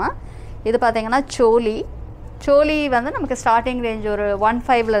வச்சுருக்கோம் நம்ம. இது பார்த்தீங்கன்னா சோலி வந்து நமக்கு ஸ்டார்டிங் ரேஞ்ச் ஒரு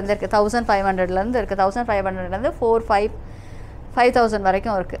 1500 இருக்குது, 1500லேருந்து இருக்குது. 1500லேருந்து 5000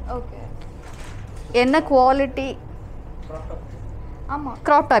 வரைக்கும் இருக்குது. ஓகே. என்ன குவாலிட்டி? ஆமாம்,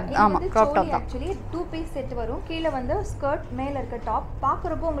 க்ராப் டாப். ஆமாம், க்ராப் டாப் தான். ஆக்சுவலி 2 பீஸ் செட் வரும். கீழே வந்து ஸ்கர்ட், மேலே இருக்க டாப்.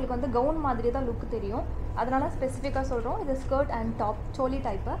 பார்க்குறப்போ உங்களுக்கு வந்து கவுன் மாதிரி தான் லுக் தெரியும். அதனால ஸ்பெசிஃபிக்காக சொல்கிறோம், இது skirt and top Solih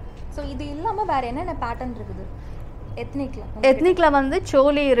type. So இது இல்லாமல் வேறு என்னென்ன பேட்டர்ன் இருக்குது எத்னிக்கில்? வந்து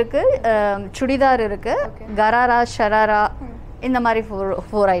சோலி இருக்குது, சுடிதார் இருக்குது, கராரா, ஷராரா, இந்த மாதிரி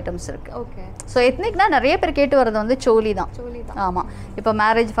 4 ஐட்டம்ஸ் இருக்குது. ஓகே. ஸோ எத்னிக்னா நிறைய பேர் கேட்டு வர்றது வந்து சோலி தான். ஆமாம், இப்போ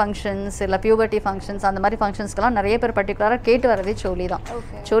மேரேஜ் ஃபங்க்ஷன்ஸ் இல்லை பியூபர்ட்டி ஃபங்க்ஷன்ஸ் அந்த மாதிரி ஃபங்க்ஷன்ஸ்க்கெல்லாம் நிறைய பேர் பர்டிகுலராக கேட்டு வரதே சோலி தான்.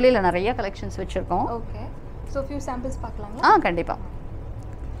 சோலியில் நிறைய கலெக்ஷன்ஸ் வச்சுருக்கோம். ஓகே. So few samples பார்க்கலாங்களா? கண்டிப்பாக.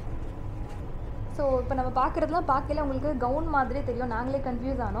 ஸோ இப்போ நம்ம பார்க்குறதுலாம் பார்க்கல உங்களுக்கு கவுன் மாதிரி தெரியும், நாங்களே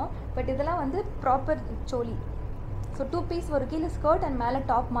கன்ஃபியூஸ் ஆனோம். பட் இதெல்லாம் வந்து ப்ராப்பர் சோலி. ஸோ 2 பீஸ் ஒரு கீழே ஸ்கர்ட் அண்ட் மேலே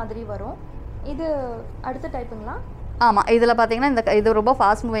டாப் மாதிரி வரும். இது அடுத்த டைப்புங்களா? ஆமாம், இதில் பார்த்தீங்கன்னா இது ரொம்ப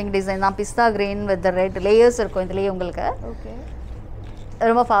ஃபாஸ்ட் மூவிங் டிசைன் தான். பிஸ்தா கிரீன் வித் ரெட் லேயர்ஸ் இருக்கும் இதுலேயே உங்களுக்கு. ஓகே.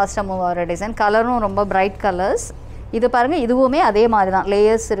 ரொம்ப ஃபாஸ்ட்டாக மூவ் ஆகிற டிசைன். கலரும் ரொம்ப பிரைட் கலர்ஸ். இது பாருங்கள், இதுவுமே அதே மாதிரி தான்.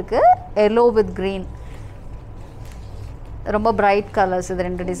 லேயர்ஸ் இருக்குது, எல்லோ வித் க்ரீன், ரொம்ப பிரைட் கலர்ஸ். இது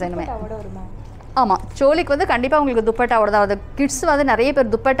 2 டிசைனுமே. ஆமாம், சோலிக்கு வந்து கண்டிப்பாக உங்களுக்கு துப்பட்டாவோட தான். அது கிட்ஸ் வந்து நிறைய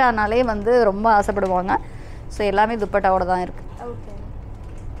பேர் துப்பட்டானாலே வந்து ரொம்ப ஆசைப்படுவாங்க. ஸோ எல்லாமே துப்பட்டாவோட தான் இருக்குது. ஓகே.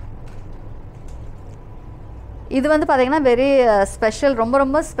 இது வந்து பார்த்தீங்கன்னா வெரி ஸ்பெஷல், ரொம்ப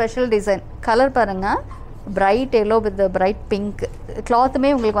ரொம்ப ஸ்பெஷல் டிசைன். கலர் பாருங்கள், bright yellow with bright pink. கிளாத்துமே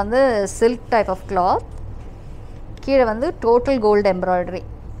உங்களுக்கு வந்து சில்க் டைப் ஆஃப் கிளாத். கீழே வந்து டோட்டல் கோல்டு எம்ப்ராய்டரி.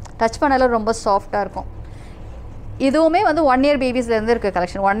 டச் பண்ணாலும் ரொம்ப சாஃப்டாக இருக்கும். இதுவுமே வந்து 1 இயர் பேபிஸ்லேருந்து இருக்குது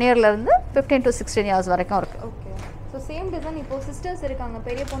கலெக்ஷன். 1 இயர்லேருந்து 15 to 16 years வரைக்கும் இருக்குது. ஓகே. ஸோ சேம் டிசைன் இப்போ சிஸ்டர்ஸ் இருக்காங்க,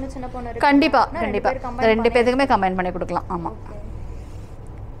 பெரிய பொண்ணு சின்ன பொண்ணு. கண்டிப்பாக 2 பேத்துக்குமே கம்பைன் பண்ணி கொடுக்கலாம். ஆமாம்.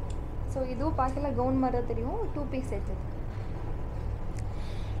 ஸோ இதுவும் பார்க்கல கவுன் மாதிரி தெரியும். 2 பீஸ் செட்.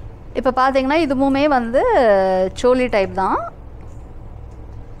 இப்போ பார்த்தீங்கன்னா இதுவுமே வந்து சோலி டைப் தான்.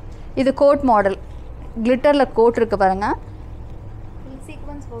 இது கோட் மாடல், கிளிட்டரில் கோட் இருக்குது பாருங்கள். ஃபுல்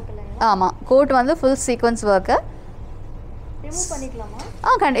சீக்வென்ஸ் ஒர்க் இல்லைங்களா? ஆமாம், கோட் வந்து ஃபுல் சீக்வென்ஸ் ஒர்க்கு. ரிமூவ் பண்ணிக்கலாமா?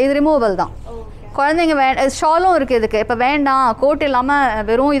 இது ரிமூவபிள் தான். குழந்தைங்க ஷாலும் இருக்குது இதுக்கு. இப்போ வேண்டாம் கோட் இல்லாமல்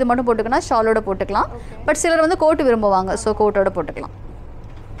வெறும் இது மட்டும் போட்டுக்கணும், ஷாலோட போட்டுக்கலாம். பட் சிலர் வந்து கோட்டு விரும்புவாங்க, ஸோ கோட்டோட போட்டுக்கலாம்.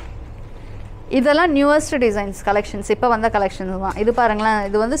 இதெல்லாம் நியூவஸ்ட் டிசைன்ஸ் கலெக்ஷன்ஸ், இப்போ வந்த கலெக்ஷன்ஸ் தான். இது பாருங்களேன்,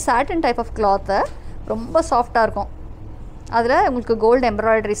 இது வந்து சாட்டின் டைப் ஆஃப் கிளாத்து, ரொம்ப சாஃப்டாக இருக்கும். அதில் உங்களுக்கு gold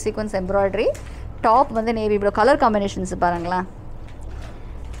embroidery, sequence embroidery. Top வந்து நேவி ப்ளூ. கலர் காம்பினேஷன்ஸ் பாருங்களேன்,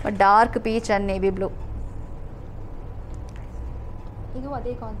 dark beach and navy blue. இதுவும்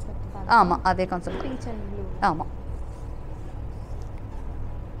அதே கான்செப்ட் தான். ஆமாம், அதே கான்செப்ட். Beach and blue. ஆமாம்.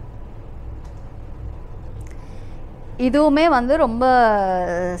 இதுவுமே வந்து ரொம்ப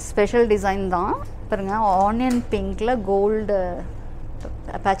ஸ்பெஷல் டிசைன் தான். பாருங்க, ஆனியன் பிங்க்கில் கோல்டு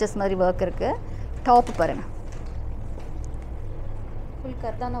பேச்சஸ் மாதிரி ஒர்க் இருக்குது. டாப் பாருங்கள், ஃபுல்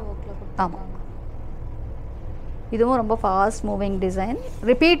கர்தானா ஒர்க்கில். ஆமாம். இதுவும் ரொம்ப ஃபாஸ்ட் மூவிங் டிசைன்,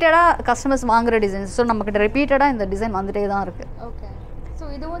 ரிப்பீட்டடாக கஸ்டமர்ஸ் வாங்குற டிசைன்ஸ். ஸோ நம்மக்கிட்ட ரிப்பீட்டடாக இந்த டிசைன் வந்துட்டே தான் இருக்குது. ஓகே. ஸோ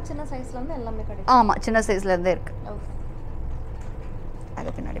இதுவும் சின்ன சைஸ்லேருந்து எல்லாமே கிடைக்கும். ஆமாம், சின்ன சைஸ்லேருந்தே இருக்குது. ஓகே.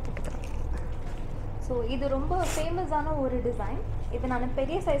 அது பின்னாடி போட்டுக்கலாம். ஸோ இது ரொம்ப ஃபேமஸான ஒரு டிசைன். இது நான்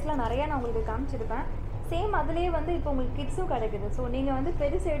பெரிய சைஸில் நிறையா நான் உங்களுக்கு காமிச்சிருப்பேன். சேம் அதுலேயே வந்து இப்போ உங்களுக்கு கிட்ஸும் கிடைக்குது. ஸோ நீங்கள் வந்து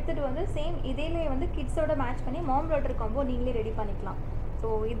பெருசு எடுத்துகிட்டு வந்து சேம் இதிலே வந்து கிட்ஸோட மேட்ச் பண்ணி மாம் டாட்டர் காம்போ நீங்களே ரெடி பண்ணிக்கலாம். ஸோ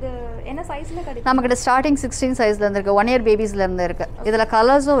இது என்ன சைஸில் கிடைக்கும்? நம்மக்கிட்ட ஸ்டார்டிங் 16 சைஸ்லேருந்து இருக்குது, 1 இயர் பேபிஸ்லேருந்து இருக்குது. இதில்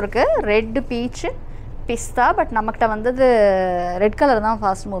கலர்ஸும் இருக்குது, ரெட், பீச், பிஸ்தா. பட் நம்மக்கிட்ட வந்தது ரெட் கலர் தான்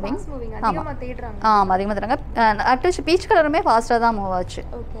ஃபாஸ்ட் மூவிங். அதிகமாக தேடுறாங்க. ஆமாம், அதிகமாக தேடுறாங்க. அட்லீஸ்ட் பீச் கலருமே ஃபாஸ்ட்டாக தான் மூவ் ஆச்சு.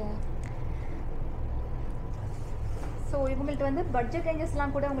 ஓகே. ஸோ இவங்கள்ட்ட வந்து பட்ஜெட்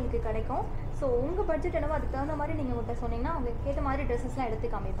ரேஞ்சஸ்லாம் கூட உங்களுக்கு கிடைக்கும். ஸோ உங்கள் பட்ஜெட் என்னவோ அதுக்கு தகுந்த மாதிரி நீங்கள் உங்கள்கிட்ட சொன்னீங்கன்னா உங்களுக்கு ஏற்ற மாதிரி ட்ரெஸ்ஸஸ்லாம் எடுத்து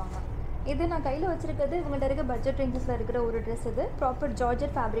காமிப்பாங்க. இது நான் கையில் வச்சுருக்கிறது இவங்கள்ட்ட இருக்க பட்ஜெட் ரேஞ்சஸில் இருக்கிற ஒரு ட்ரெஸ். இது ப்ராப்பர்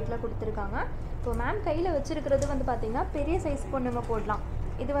ஜார்ஜெட் ஃபேப்ரிக்கில் கொடுத்துருக்காங்க. ஸோ மேம் கையில் வச்சுருக்கிறது வந்து பார்த்தீங்கன்னா பெரிய சைஸ் பொண்ணுங்க போடலாம்.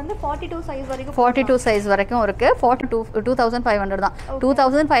 இது வந்து 42 சைஸ் வரைக்கும் 42 சைஸ் வரைக்கும் இருக்குது. 2500 தான்.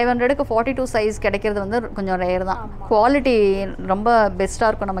 2500க்கு 42 சைஸ் கிடைக்கிறது வந்து கொஞ்சம் ரேர் தான். குவாலிட்டி ரொம்ப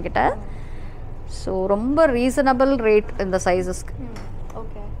பெஸ்ட்டாக இருக்கும் நம்மக்கிட்ட. ஸோ ரொம்ப ரீசனபிள் ரேட் இந்த சைஸஸ்க்கு.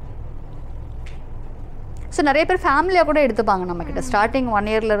 ஓகே. ஸோ நிறைய பேர் ஃபேமிலியாக கூட எடுத்துப்பாங்க நம்மக்கிட்ட. ஸ்டார்டிங் 1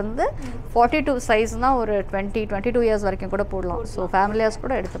 இயர்லேருந்து 42 சைஸ்னால் ஒரு 22 இயர்ஸ் வரைக்கும் கூட போடலாம். ஸோ ஃபேமிலியாஸ்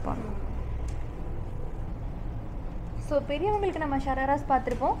கூட எடுத்துப்பாங்க. ஸோ பெரியவங்களுக்கு நம்ம ஷராராஸ்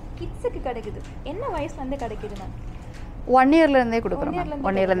பார்த்துருப்போம், கிட்ஸுக்கு கிடைக்குது. என்ன வயசுலேருந்தே கிடைக்குது மேம்? 1 இயர்லேருந்தே கொடுக்குறோம்.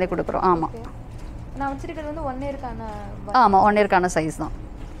 1 இயர்லேருந்தே கொடுக்குறோம். ஆமாம், நான் வச்சுருக்கிறது வந்து 1 இயர்க்கான. ஆமாம், 1 இயர்க்கான சைஸ் தான்.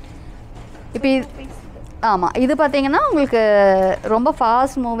 இப்போ ஆமாம், இது பார்த்தீங்கன்னா உங்களுக்கு ரொம்ப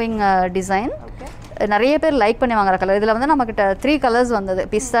ஃபாஸ்ட் மூவிங் டிசைன். நிறைய பேர் லைக் பண்ணி வாங்குற கலர். இதில் வந்து நம்மக்கிட்ட 3 கலர்ஸ் வந்தது,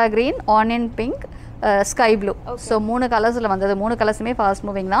 பிஸ்தா green, onion pink, sky blue. So 3 கலர்ஸில் வந்தது. 3 கலர்ஸுமே ஃபாஸ்ட்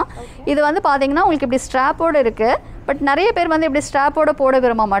மூவிங் தான். இது வந்து பார்த்தீங்கன்னா உங்களுக்கு இப்படி ஸ்ட்ராப்போடு இருக்குது. பட் நிறைய பேர் வந்து இப்படி ஸ்ட்ராப்போடு போட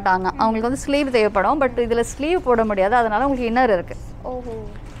விரும்ப மாட்டாங்க. அவங்களுக்கு வந்து ஸ்லீவ் தேவைப்படும். பட் இதில் ஸ்லீவ் போட முடியாது. அதனால் உங்களுக்கு இன்னர் இருக்குது. ஓஹோ.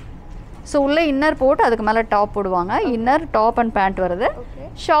 ஸோ உள்ளே இன்னர் போட்டு அதுக்கு மேலே டாப் போடுவாங்க. இன்னர், டாப் அண்ட் பேண்ட் வருது.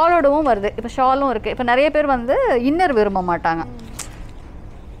 ஷாலோடவும் வருது. இப்போ ஷாலும் இருக்குது. இப்போ நிறைய பேர் வந்து இன்னர் விரும்ப மாட்டாங்க.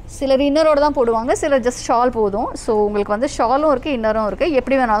 சிலர் இன்னரோடு தான் போடுவாங்க, சிலர் ஜஸ்ட் ஷால் போதும். ஸோ உங்களுக்கு வந்து ஷாலும் இருக்குது, இன்னரும் இருக்குது.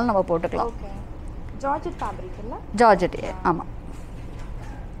 எப்படி வேணாலும் நம்ம போட்டுக்கலாம். ஜார்ஜெட் ஃபேப்ரிக் இல்ல? ஜார்ஜெட், ஆமாம்.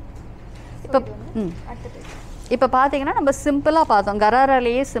 இப்போ பார்த்தீங்கன்னா நம்ம சிம்பிளாக பார்த்தோம்,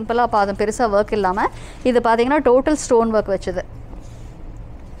 கராராலேயே சிம்பிளாக பார்த்தோம், பெருசாக ஒர்க் இல்லாமல். இது பார்த்தீங்கன்னா டோட்டல் ஸ்டோன் ஒர்க் வச்சுது.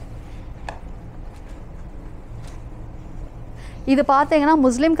 இது பார்த்தீங்கன்னா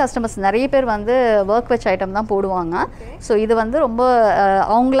முஸ்லீம் கஸ்டமர்ஸ் நிறைய பேர் வந்து ஒர்க் வச்ச ஐட்டம் தான் போடுவாங்க. ஸோ இது வந்து ரொம்ப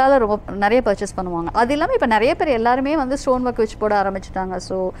அவங்களால ரொம்ப நிறைய பர்ச்சேஸ் பண்ணுவாங்க. அது இல்லாமல் இப்போ நிறைய பேர் எல்லாருமே வந்து ஸ்டோன் ஒர்க் வச்சு போட ஆரம்பிச்சிட்டாங்க.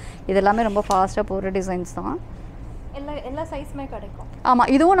 ஸோ இது எல்லாமே ரொம்ப ஃபாஸ்ட்டாக போகிற டிசைன்ஸ் தான். எல்லா சைஸுமே கிடைக்கும். ஆமாம்,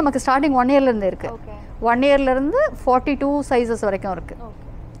 இதுவும் நமக்கு ஸ்டார்டிங் 1 இயர்லேருந்து இருக்குது. 1 இயர்லேருந்து 42 சைஸஸ் வரைக்கும் இருக்குது.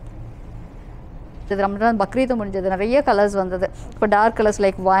 இது ரம்ஜான் பக்ரீத் முடிஞ்சது, நிறைய கலர்ஸ் வந்தது. இப்போ dark colours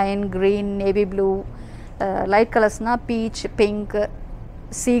like wine, green, navy blue, light கலர்ஸ்னால் beach, pink,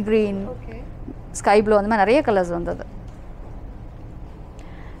 சீ க்ரீன், ஸ்கை ப்ளூ, அந்த மாதிரி நிறைய கலர்ஸ் வந்தது.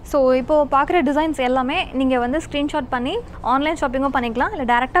 ஸோ இப்போது பார்க்குற டிசைன்ஸ் எல்லாமே நீங்கள் வந்து ஸ்க்ரீன்ஷாட் பண்ணி ஆன்லைன் ஷாப்பிங்கும் பண்ணிக்கலாம். இல்லை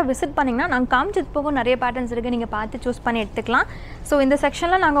டேரெக்டாக விசிட் பண்ணிங்கன்னா நாங்கள் காமிச்சது போக நிறைய பேட்டர்ன்ஸ் இருக்குது, நீங்கள் பார்த்து சூஸ் பண்ணி எடுத்துக்கலாம். ஸோ இந்த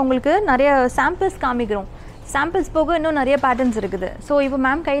செக்ஷனில் நாங்கள் உங்களுக்கு நிறைய சாம்பிள்ஸ் காமிக்கிறோம். சாம்பிள்ஸ் போக இன்னும் நிறைய பேட்டர்ன்ஸ் இருக்குது. ஸோ இப்போ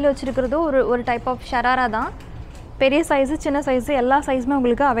மேம் கையில் வச்சுருக்கிறது ஒரு டைப் ஆஃப் ஷராரா தான். பெரிய சைஸு, சின்ன சைஸு, எல்லா சைஸுமே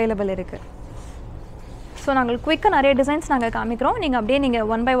உங்களுக்கு அவைலபிள் இருக்குது. ஸோ நாங்கள் குயிக்காக நிறைய டிசைன்ஸ் நாங்கள் காமிக்கிறோம். நீங்கள் அப்படியே நீங்கள்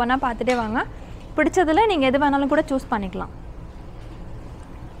 1 by 1 பார்த்துட்டே வாங்க. பிடிச்சதில் நீங்கள் எது வேணாலும் கூட சூஸ் பண்ணிக்கலாம்.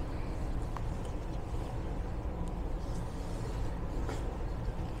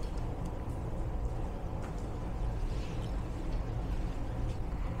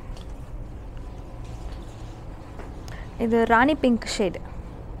 இது ராணி பிங்க் ஷேடு.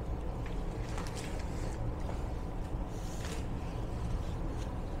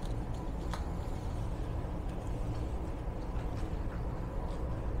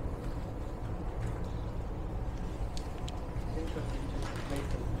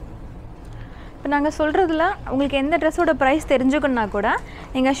 இப்போ நாங்கள் சொல்கிறதுல உங்களுக்கு எந்த ட்ரெஸ்ஸோட ப்ரைஸ் தெரிஞ்சுக்கணுன்னா கூட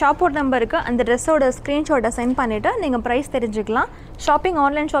நீங்கள் ஷாப்போட நம்பருக்கு அந்த ட்ரெஸ்ஸோட ஸ்க்ரீன்ஷாட்டை சென்ட் பண்ணிவிட்டு நீங்கள் ப்ரைஸ் தெரிஞ்சுக்கலாம். Shopping,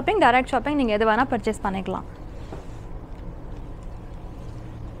 online shopping, direct shopping நீங்கள் எது வேணால் பர்ச்சேஸ் பண்ணிக்கலாம்.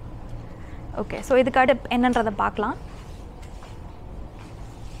 ஓகே, ஸோ இதுக்காக என்னன்றதை பார்க்கலாம்.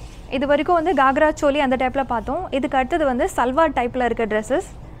 இது வரைக்கும் வந்து காக்ரா சோலி அந்த டைப்பில் பார்த்தோம். இதுக்கு அடுத்தது வந்து சல்வார் டைப்பில் இருக்க ட்ரெஸ்ஸஸ்.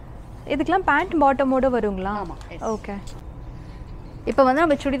 இதுக்கெலாம் பேண்ட் பாட்டமோடு வருங்களா? ஓகே. இப்போ வந்து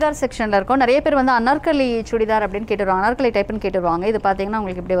நம்ம சுடிதார் செக்ஷனில் இருக்கோம். நிறைய பேர் வந்து அனார்கலி சுடிதார் அப்படின்னு கேட்டுருவாங்க, அனார்கலி டைப்புன்னு கேட்டுருவாங்க. இது பார்த்தீங்கன்னா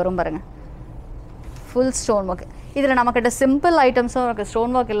உங்களுக்கு இப்படி வரும் பாருங்கள், ஃபுல் ஸ்டோன் ஒர்க். இதில் நம்மக்கிட்ட சிம்பிள் ஐட்டம்ஸும் இருக்குது,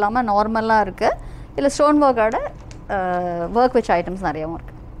 ஸ்டோன் ஒர்க் இல்லாமல் நார்மலாக இருக்குது. இதில் ஸ்டோன் ஒர்க்கோட ஒர்க் வச்ச ஐட்டம்ஸ் நிறையாவும்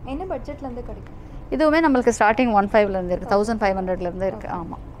இருக்குது. என்ன பட்ஜெட்லேருந்து கிடைக்கும்? இதுவுமே நம்மளுக்கு ஸ்டார்டிங் 1500 இருக்குது, 1500 இருக்குது.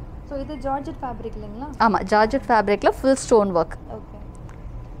 ஆமாம். ஸோ இது ஜார்ஜெட் ஃபேப்ரிக் இல்லைங்களா? ஆமாம், georgette ஃபேப்ரிக்கில் full stone work. Okay.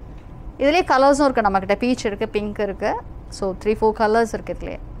 இதுலேயே கலர்ஸும் இருக்குது நம்மக்கிட்ட. பீச் இருக்குது, பிங்க் இருக்குது. ஸோ 3-4 கலர்ஸ் இருக்குது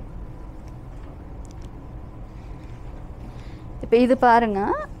இதுலேயே. இப்போ இது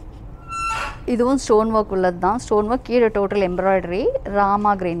பாருங்கள், இதுவும் ஸ்டோன் ஒர்க் உள்ளது தான். ஸ்டோன் ஒர்க், கீழே total embroidery,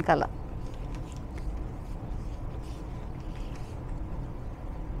 Rama green colour.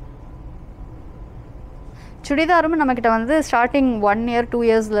 சுடிதாரும் நம்மக்கிட்ட வந்து ஸ்டார்டிங் 1 year 2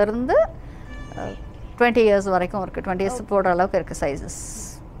 yearsலேருந்து 20 years வரைக்கும் இருக்குது. 20 years போடுற அளவுக்கு இருக்குது சைஸஸ்.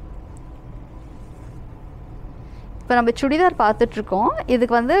 இப்போ நம்ம சுடிதார் பார்த்துட்ருக்கோம்.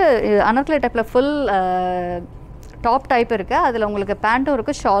 இதுக்கு வந்து அனர்கலி டைப்பில் ஃபுல் டாப் டைப் இருக்குது. அதில் உங்களுக்கு பேண்ட்டும்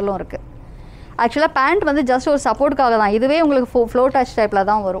இருக்குது, ஷாலும் இருக்குது. ஆக்சுவலாக பேண்ட் வந்து ஜஸ்ட் ஒரு சப்போர்ட்டுக்காக தான். இதுவே உங்களுக்கு ஃப்ளோர் டச் டைப்பில்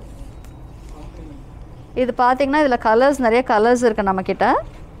தான் வரும். இது பார்த்திங்கன்னா இதில் கலர்ஸ், நிறைய கலர்ஸ் இருக்குது நம்மக்கிட்ட.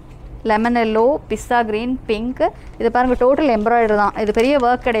 லெமன் எல்லோ, பிஸ்தா க்ரீன், பிங்க். இது பாருங்கள், டோட்டல் எம்ப்ராய்டரி தான். இது பெரிய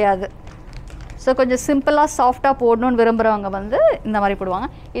ஒர்க் கிடையாது. ஸோ கொஞ்சம் சிம்பிளாக சாஃப்டாக போடணுன்னு விரும்புகிறவங்க வந்து இந்த மாதிரி போடுவாங்க.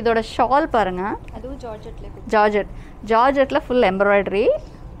 இதோட ஷால் பாருங்கள், அதுவும் ஜார்ஜெட்டில் ஃபுல் எம்ப்ராய்டரி.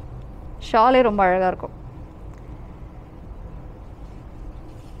 ஷாலே ரொம்ப அழகாக இருக்கும்.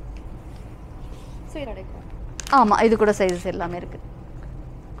 ஆமாம், இது கூட சைஸஸ் எல்லாமே இருக்குது.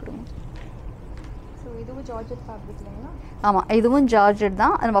 ஸோ இதுவும் ஜார்ஜெட் ஃபேப்ரிக் இல்லைங்களா? ஆமாம், இதுவும் ஜார்ஜெட்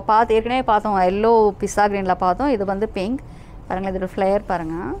தான். நம்ம ஏற்கனவே பார்த்தோம், எல்லோ பிஸ்தா க்ரீனில் பார்த்தோம். இது வந்து பிங்க். பாருங்கள், இதோட ஃப்ளேயர்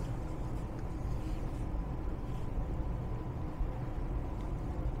பாருங்கள்.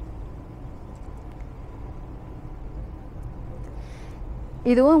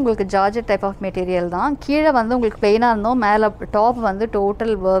 இதுவும் உங்களுக்கு ஜார்ஜெட் டைப் ஆஃப் மெட்டீரியல் தான். கீழே வந்து உங்களுக்கு பெயினாக இருந்தோம், மேலே டாப் வந்து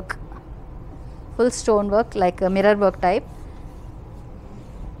total work, full stone work, like mirror work type.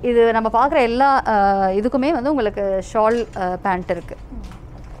 இது நம்ம பார்க்குற எல்லா இதுக்குமே வந்து உங்களுக்கு ஷால் பேண்ட் இருக்குது.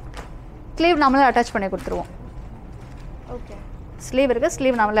 ஸ்லீவ் நம்மளே அட்டாச் பண்ணி கொடுத்துருவோம். ஓகே. ஸ்லீவ் இருக்குது,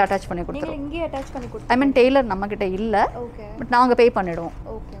 ஸ்லீவ் நம்மளே அட்டாச் பண்ணி கொடுத்துருவோம். இங்கே அட்டாச் பண்ணி கொடுத்து, ஐ மீன் டெய்லர் நம்மக்கிட்ட இல்லை. ஓகே. பட் நாங்கள் பே பண்ணிவிடுவோம்.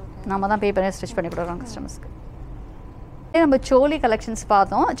 Okay okay. நம்ம தான் பே பண்ணி ஸ்டிச் பண்ணி கொடுக்குறோம் கஸ்டமர்ஸ்க்கு. நம்ம சோலி கலெக்ஷன்ஸ்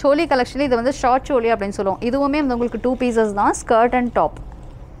பார்த்தோம். சோலி கலெக்ஷனில் இது வந்து ஷார்ட் சோலி அப்படின்னு சொல்லுவோம். இதுவுமே வந்து உங்களுக்கு 2 pieces தான், ஸ்கர்ட் அண்ட் டாப்.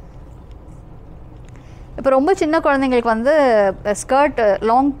 இப்போ ரொம்ப சின்ன குழந்தைங்களுக்கு வந்து ஸ்கர்ட்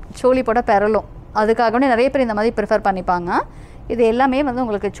லாங் சோலி போட பெறலும். அதுக்காகவே நிறைய பேர் இந்த மாதிரி ப்ரிஃபர் பண்ணிப்பாங்க. இது எல்லாமே வந்து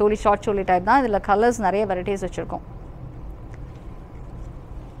உங்களுக்கு சோலி, ஷார்ட் சோலி டைப் தான். இதில் கலர்ஸ் நிறைய வெரைட்டிஸ் வச்சுருக்கோம்.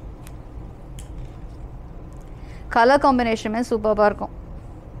 கலர் காம்பினேஷனுமே சூப்பராக இருக்கும்.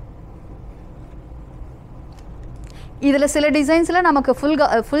 இதில் சில டிசைன்ஸில் நமக்கு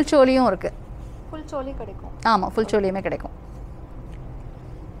ஃபுல் சோலியும் இருக்குது. ஃபுல் சோலி கிடைக்கும். ஆமாம், ஃபுல் சோலியுமே கிடைக்கும்.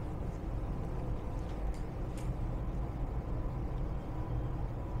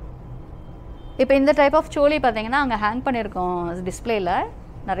 இப்போ இந்த டைப் ஆஃப் சோலி பார்த்தீங்கன்னா அங்கே ஹேங் பண்ணியிருக்கோம் டிஸ்பிளேயில்.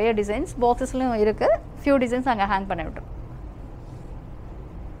 நிறைய டிசைன்ஸ் பாக்ஸஸ்லையும் இருக்குது. ஃபியூ டிசைன்ஸ் அங்கே ஹேங் பண்ணி விட்டோம்.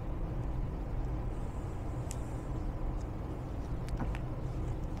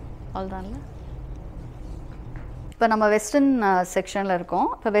 அவ்வளோதான்ல. இப்போ நம்ம வெஸ்டர்ன் செக்ஷனில் இருக்கோம்.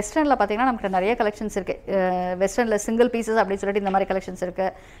 இப்போ வெஸ்டர்னில் பார்த்தீங்கன்னா நமக்கு நிறைய கலெக்ஷன்ஸ் இருக்குது. வெஸ்டர்னில் சிங்கிள் பீசஸ் அப்படின்னு சொல்லிட்டு இந்த மாதிரி கலெக்ஷன்ஸ்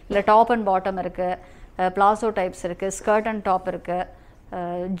இருக்குது. இல்லை டாப் அண்ட் பாட்டம் இருக்குது, பிளாசோ டைப்ஸ் இருக்குது, ஸ்கர்ட் அண்ட் டாப் இருக்குது,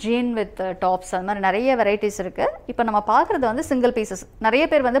 ஜீன் வித் டாப்ஸ், அந்த மாதிரி நிறைய வெரைட்டிஸ் இருக்குது. இப்போ நம்ம பார்க்குறது வந்து சிங்கிள் பீசஸ். நிறைய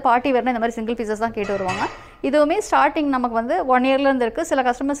பேர் வந்து பார்ட்டி வேர்னா இந்த மாதிரி சிங்கிள் பீசஸ் தான் கேட்டு வருவாங்க. இதுவுமே ஸ்டார்டிங் நமக்கு வந்து 1 yearலேருந்து இருக்குது. சில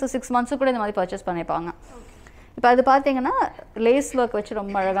கஸ்டமர்ஸ் 6 months கூட இந்த மாதிரி பர்ச்சேஸ் பண்ணிப்பாங்க. இப்போ அது பார்த்தீங்கன்னா லேஸ் ஒர்க் வச்சு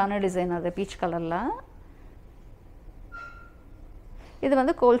ரொம்ப அழகான டிசைன். அது பீச் கலரில். இது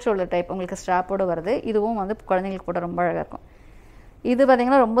வந்து கோல்ட் ஷோல்டர் டைப், உங்களுக்கு ஸ்ட்ராப்போடு வருது. இதுவும் வந்து குழந்தைங்களுக்கு போட ரொம்ப அழகாக இருக்கும். இது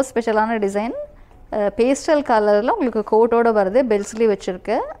பார்த்திங்கன்னா ரொம்ப ஸ்பெஷலான டிசைன். பேஸ்டல் கலரில் உங்களுக்கு கோட்டோடு வருது. பெல் ஸ்லீவ்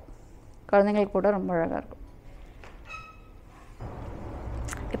வச்சுருக்கு. குழந்தைங்களுக்கு போட ரொம்ப அழகாக இருக்கும்.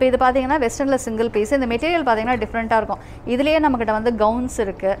 இப்போ இது பார்த்தீங்கன்னா வெஸ்டர்னில் சிங்கிள் பீஸ். இந்த மெட்டீரியல் பார்த்தீங்கன்னா டிஃப்ரெண்ட்டாக இருக்கும். இதுலேயே நம்மக்கிட்ட வந்து கவுன்ஸ்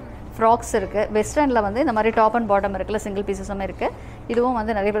இருக்குது, ஃப்ராக்ஸ் இருக்குது. வெஸ்டர்னில் வந்து இந்த மாதிரி டாப் அண்ட் பாட்டம் இருக்குல்ல, சிங்கிள் பீசஸுமே இருக்குது. இதுவும்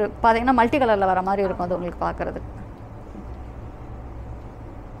வந்து நிறைய பேர் பார்த்தீங்கன்னா மல்டி கலரில் வர மாதிரி இருக்கும். அது உங்களுக்கு பார்க்குறது.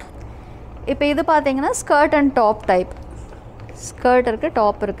 இப்போ இது பார்த்தீங்கன்னா skirt and top type. Skirt இருக்குது,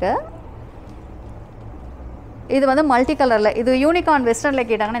 டாப் இருக்குது. இது வந்து மல்டி கலரில். இது யூனிகார்ன் வெஸ்டர்னில்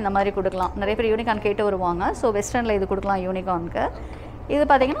கேட்டாங்கன்னா இந்த மாதிரி கொடுக்கலாம். நிறைய பேர் யூனிகார்ன் கேட்டு வருவாங்க. ஸோ வெஸ்டர்னில் இது கொடுக்கலாம் யூனிகார்னுக்கு. இது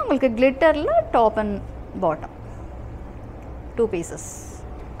பார்த்தீங்கன்னா உங்களுக்கு கிளிட்டரில் டாப் அண்ட் பாட்டம் 2 pieces.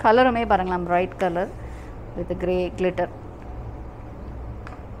 கலருமே பாருங்களேன், bright colour with grey glitter.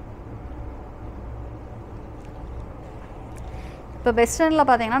 இப்போ வெஸ்டர்னில்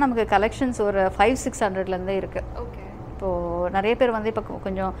பார்த்தீங்கன்னா நமக்கு கலெக்ஷன்ஸ் ஒரு 500-600லேருந்தே இருக்குது. ஓகே. இப்போது நிறைய பேர் வந்து இப்போ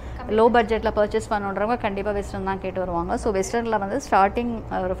கொஞ்சம் லோ பட்ஜெட்டில் பர்ச்சேஸ் பண்ணுறவங்க கண்டிப்பாக வெஸ்டர்ன் தான் கேட்டு வருவாங்க. ஸோ வெஸ்டர்னில் வந்து ஸ்டார்டிங்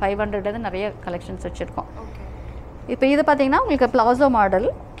ஒரு 500லேருந்து நிறைய கலெக்ஷன்ஸ் வச்சுருக்கோம். ஓகே. இப்போ இது பார்த்தீங்கன்னா உங்களுக்கு பிளாசோ மாடல்.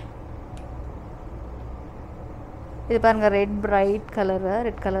 இது பாருங்க ரெட் பிரைட் கலரு,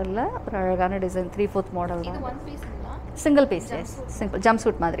 ரெட் கலரில் ஒரு அழகான டிசைன் 3/4 மாடல் தான். Single piece, single jump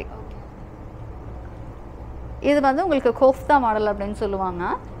suit மாதிரி. இது வந்து உங்களுக்கு கோஃப்தா மாடல் அப்படின்னு சொல்லுவாங்க.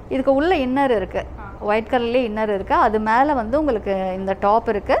 இதுக்கு உள்ள இன்னர் இருக்குது, ஒயிட் கலர்லேயே இன்னர் இருக்குது. அது மேலே வந்து உங்களுக்கு இந்த டாப்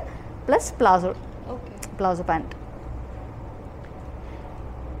இருக்குது plus palazzo pant.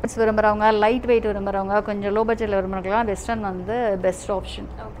 விரும்புகிறவங்க, light weight விரும்புகிறவங்க, கொஞ்சம் லோ பட்ஜெட்டில் விரும்புகிறவங்களாம் வெஸ்டர்ன் வந்து பெஸ்ட் ஆப்ஷன்.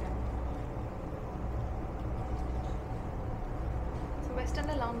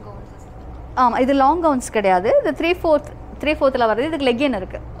 ஆமாம், இது லாங் கவுன்ஸ் கிடையாது. இது 3/4 வருது. இதுக்கு லெகின்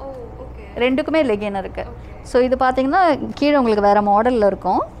இருக்குது, ரெண்டுக்குமே லெகின் இருக்குது. ஸோ இது பார்த்தீங்கன்னா கீழே உங்களுக்கு வேறு மாடலில்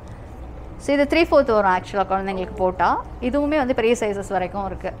இருக்கும். ஸோ இது 3/4 வரும் ஆக்சுவலாக குழந்தைங்களுக்கு போட்டால். இதுவுமே வந்து பெரிய சைஸஸ் வரைக்கும்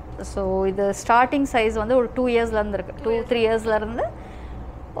இருக்குது. ஸோ இது ஸ்டார்டிங் சைஸ் வந்து ஒரு 2 இயர்ஸ்லேருந்து இருக்குது, 2-3 இயர்ஸ்லேருந்து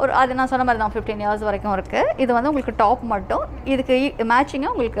ஒரு அது நான் சொன்ன மாதிரி தான் 15 இயர்ஸ் வரைக்கும் இருக்குது. இது வந்து உங்களுக்கு டாப் மட்டும், இதுக்கு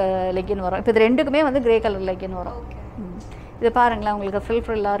மேட்சிங்காக உங்களுக்கு லெகின் வரும். இப்போ இது ரெண்டுக்குமே வந்து கிரே கலர் லெகின் வரும். இது பாருங்களேன், உங்களுக்கு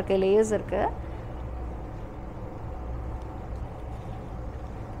ஃப்ரில்லாக இருக்குது, லேயர்ஸ் இருக்குது.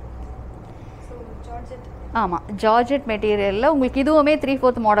 ஆமாம், ஜார்ஜெட் மெட்டீரியலில் உங்களுக்கு இதுவுமே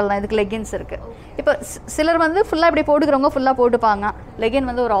 3/4 மாடல் தான். இதுக்கு லெகின்ஸ் இருக்குது. இப்போ சிலர் வந்து ஃபுல்லாக இப்படி போட்டுக்கிறவங்க ஃபுல்லாக போட்டுப்பாங்க. லெகின்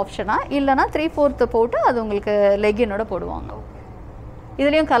வந்து ஒரு ஆப்ஷனாக, இல்லைனா 3/4 போட்டு அது உங்களுக்கு லெகினோட போடுவாங்க.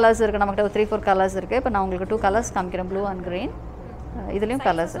 இதுலேயும் கலர்ஸ் இருக்குது நம்மகிட்ட, ஒரு 3-4 கலர்ஸ் இருக்குது. இப்போ நான் உங்களுக்கு 2 கலர்ஸ் காமிக்கிறேன், ப்ளூ அண்ட் க்ரீன். இதுலேயும்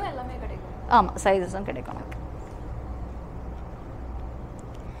கலர்ஸ், ஆமாம் சைஸஸும் கிடைக்கும் நமக்கு.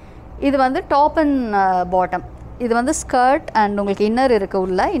 இது வந்து டாப் அண்ட் பாட்டம். இது வந்து ஸ்கர்ட் அண்ட் உங்களுக்கு இன்னர் இருக்குது,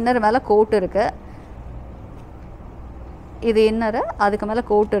 உள்ள இன்னர் மேலே கோட் இருக்குது. இது இன்னரு, அதுக்கு மேலே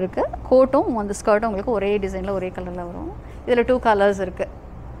கோட் இருக்குது. கோட்டும் அந்த ஸ்கர்ட்டும் உங்களுக்கு ஒரே டிசைனில் ஒரே கலரில் வரும். இதில் 2 கலர்ஸ் இருக்குது,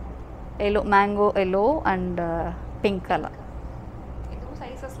 yellow, mango yellow and pink colour.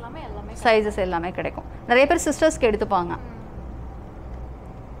 Sizes எல்லாமே கிடைக்கும். நிறைய பேர் சிஸ்டர்ஸ்க்கு எடுத்துப்பாங்க.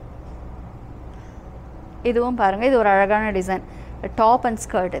 இதுவும் பாருங்கள், இது ஒரு அழகான டிசைன். டாப் அண்ட்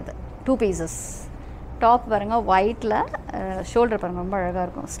ஸ்கர்ட், இது 2 பீசஸ். டாப் பாருங்கள் ஒயிட்டில், ஷோல்டர் பாருங்கள் ரொம்ப அழகாக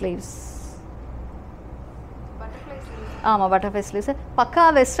இருக்கும், ஸ்லீவ்ஸ். ஆமாம், பட்டர்ஃப்ளை ஸ்லீவ்ஸ். பக்கா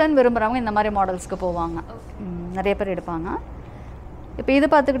வெஸ்டர்ன் விரும்புகிறவங்க இந்த மாதிரி மாடல்ஸ்க்கு போவாங்க, நிறைய பேர் எடுப்பாங்க. இப்போ இது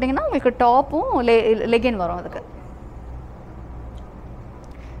பார்த்துக்கிட்டிங்கன்னா உங்களுக்கு டாப்பும் லெகின் வரும் அதுக்கு.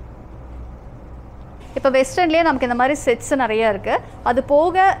 இப்போ வெஸ்டர்ன்லேயே நமக்கு இந்த மாதிரி செட்ஸ் நிறையா இருக்குது. அது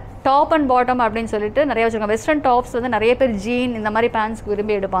போக டாப் அண்ட் பாட்டம் அப்படின்னு சொல்லிட்டு நிறைய வச்சுருக்கோம். வெஸ்டர்ன் டாப்ஸ் வந்து நிறைய பேர் ஜீன் இந்த மாதிரி பேண்ட்ஸ்க்கு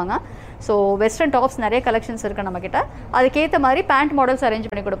விரும்பி எடுப்பாங்க. ஸோ வெஸ்டர்ன் டாப்ஸ் நிறைய கலெக்ஷன்ஸ் இருக்குது நம்மக்கிட்ட. அதுக்கேற்ற மாதிரி பேண்ட் மாடல்ஸ் அரேஞ்ச்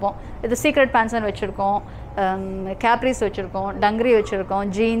பண்ணி கொடுப்போம். இது சீக்ரெட் பேண்ட்ஸ்னு வச்சுருக்கோம், கேப்ரிஸ் வச்சுருக்கோம், டங்க்ரி வச்சுருக்கோம்,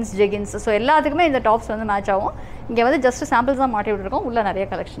 ஜீன்ஸ், ஜெகின்ஸ். ஸோ எல்லாத்துக்குமே இந்த டாப்ஸ் வந்து மேட்ச் ஆகும். இங்கே வந்து ஜஸ்ட் சாம்பிள்ஸ் தான் மாட்டி விட்டுருக்கோம், உள்ளே நிறைய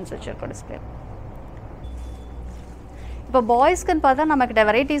கலெக்ஷன்ஸ் வச்சுருக்கோம் டிஸ்பிளே. இப்போ பாய்ஸ்க்குன்னு பார்த்தா நம்மக்கிட்ட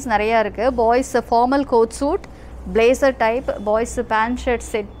வெரைட்டிஸ் நிறையா இருக்குது. Boys formal coat suit, blazer type, boys pant shirt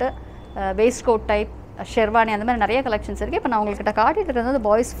set, waste code type, sherwani, அந்த மாதிரி நிறைய கலெக்ஷன்ஸ் இருக்குது. இப்போ நான் உங்கள்கிட்ட காட்டிட்டு இருந்தது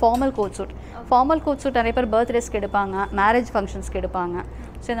boys formal coat suit. Formal coat suit நிறைய பேர் பர்த்டேஸ்க்கு எடுப்பாங்க, மேரேஜ் ஃபங்க்ஷன்ஸ்க்கு எடுப்பாங்க.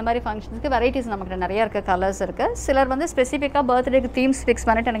 ஸோ இந்த மாதிரி ஃபங்க்ஷன்ஸ்க்கு வெரைட்டிஸ் நம்மக்கிட்ட நிறையா இருக்குது, கலர்ஸ் இருக்குது. சிலர் வந்து ஸ்பெசிஃபிக்காக பர்த்டேக்கு தீம்ஸ் ஃபிக்ஸ்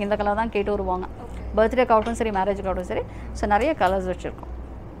பண்ணிட்டு எனக்கு இந்த கலர் தான் கேட்டு வருவாங்க. பர்த்டேக்கு ஆகட்டும் சரி, மேரேஜுக்கு ஆகட்டும் சரி. ஸோ நிறைய கலர்ஸ் வச்சுருக்கோம்.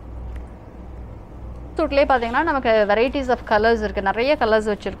 சூட்லேயே பார்த்தீங்கன்னா நமக்கு வெரைட்டிஸ் ஆஃப் கலர்ஸ் இருக்குது, நிறைய கலர்ஸ்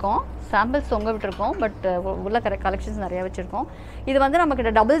வச்சுருக்கோம். சாம்பிள்ஸ் தொங்க விட்டுருக்கோம், பட் உள்ள கலெக்ஷன்ஸ் நிறையா வச்சுருக்கோம். இது வந்து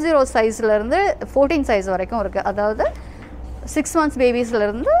நமக்கிட்ட 00 சைஸ்லேருந்து 14 சைஸ் வரைக்கும் இருக்குது. அதாவது 6 months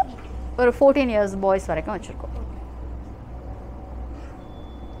பேபிஸ்லேருந்து ஒரு 14 years பாய்ஸ் வரைக்கும் வச்சுருக்கோம்.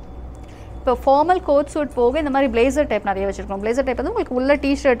 இப்போ ஃபார்மல் கோட் சூட் போக இந்த மாதிரி பிளேசர் டைப் நிறைய வச்சுருக்கோம். பிளேசர் டைப் வந்து உங்களுக்கு உள்ள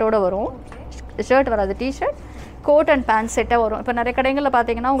டிஷர்ட்டோட வரும், ஷர்ட் வராது, டிஷர்ட் கோட் அண்ட் பேண்ட் செட்டாக வரும். இப்போ நிறைய கடைகளில்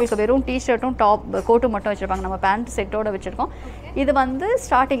பார்த்தீங்கன்னா உங்களுக்கு வெறும் டிஷர்ட்டும் டாப் கோட்டும் மட்டும் வச்சுருப்பாங்க. நம்ம பேண்ட் செட்டோட வச்சுருக்கோம். இது வந்து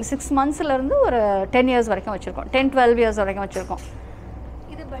ஸ்டார்டிங் 6 monthsலேருந்து ஒரு 10 years வரைக்கும் வச்சுருக்கோம், 10-12 years வரைக்கும் வச்சுருக்கோம்.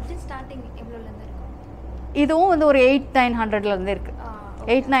 இது பட்ஜெட் ஸ்டார்டிங் எவ்வளோலேருந்து இருக்கும்? இதுவும் வந்து ஒரு 800-900 இருக்குது.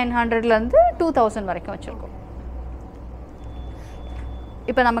 800-900 2000 வரைக்கும் வச்சுருக்கோம்.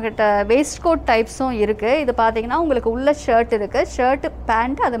 இப்போ நம்மக்கிட்ட வேஸ்ட் கோட் டைப்ஸும் இருக்குது. இது பார்த்தீங்கன்னா உங்களுக்கு உள்ள ஷர்ட் இருக்குது, ஷர்ட்டு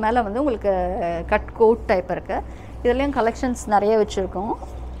பேண்ட்டு, அது மேலே வந்து உங்களுக்கு கட் கோட் டைப் இருக்குது. இதுலேயும் கலெக்ஷன்ஸ் நிறைய வச்சுருக்கோம்.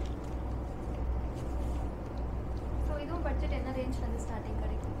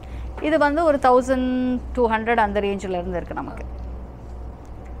 இது வந்து ஒரு 1200 அந்த ரேஞ்சில் இருந்து இருக்குது நமக்கு.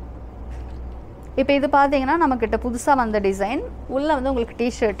 இப்போ இது பார்த்தீங்கன்னா நம்மக்கிட்ட புதுசாக வந்த டிசைன். உள்ளே வந்து உங்களுக்கு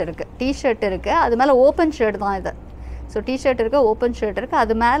டிஷர்ட் இருக்குது, அது மேலே ஓப்பன் ஷர்ட் தான் இது. ஸோ டிஷர்ட் இருக்குது, ஓப்பன் ஷர்ட் இருக்குது,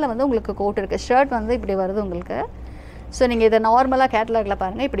 அது மேலே வந்து உங்களுக்கு கோட் இருக்குது. ஷர்ட் வந்து இப்படி வருது உங்களுக்கு. ஸோ நீங்கள் இதை நார்மலாக கேட்டலாகில்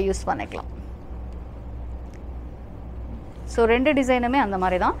பாருங்கள், இப்படி யூஸ் பண்ணிக்கலாம். ஸோ 2 டிசைனுமே அந்த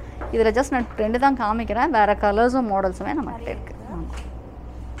மாதிரி தான். இதில் ஜஸ்ட் நான் 2 தான் காமிக்கிறேன், வேறு கலர்ஸும் மாடல்ஸுமே நம்மகிட்ட இருக்குது.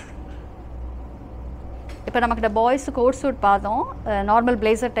 இப்போ நம்மக்கிட்ட பாய்ஸ் கோட் சூட் பார்த்தோம், normal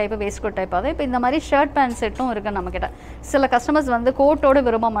blazer type, waste code type பார்த்தோம். இப்போ இந்த மாதிரி ஷர்ட் பேண்ட் செட்டும் இருக்குது நம்மக்கிட்ட. சில கஸ்டமர்ஸ் வந்து கோட்டோடு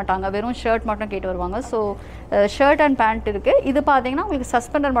விரும்ப மாட்டாங்க, வெறும் ஷர்ட் மட்டும் கேட்டு வருவாங்க. ஸோ ஷர்ட் அண்ட் பேண்ட் இருக்குது. இது பார்த்தீங்கன்னா உங்களுக்கு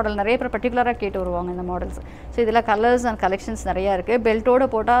சஸ்பெண்டர் மாடல் நிறைய பேர் பர்டிகுலராக கேட்டு வருவாங்க இந்த மாடல்ஸ். ஸோ இதில் கலர்ஸ் அண்ட் கலெக்ஷன்ஸ் நிறையா இருக்குது. பெல்ட்டோடு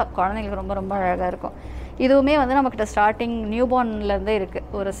போட்டால் குழந்தைங்களுக்கு ரொம்ப ரொம்ப அழகாக இருக்கும். இதுவுமே வந்து நம்மக்கிட்ட ஸ்டார்டிங் நியூ பார்ன்லேருந்தே இருக்குது.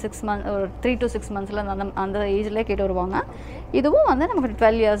 ஒரு 6 months, ஒரு 3 to 6 monthsல அந்த ஏஜ்லேயே கேட்டு வருவாங்க. இதுவும் வந்து நமக்கு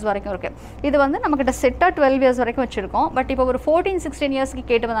 12 years வரைக்கும் இருக்குது. இது வந்து நம்மக்கிட்ட செட்டாக 12 years வரைக்கும் வச்சுருக்கோம். பட் இப்போ ஒரு 14-16 yearsக்கு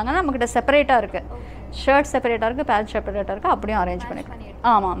கேட்டு வந்தாங்கன்னா நம்மக்கிட்ட செப்பரேட்டாக இருக்குது. ஷர்ட் செப்பரேட்டாக இருக்குது, பேண்ட் செப்பரேட்டாக இருக்குது. அப்படியும் அரேஞ்ச் பண்ணிக்கலாம்.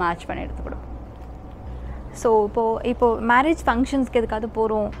 ஆமாம், மேட்ச் பண்ணி எடுத்து கொடுப்போம். ஸோ இப்போது மேரேஜ் ஃபங்க்ஷன்ஸ்க்கு எதுக்காவது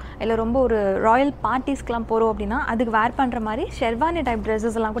போகிறோம், இல்லை ரொம்ப ஒரு ராயல் பார்ட்டிஸ்க்கெலாம் போகிறோம் அப்படின்னா அதுக்கு வேர் பண்ணுற மாதிரி ஷெர்வானி டைப்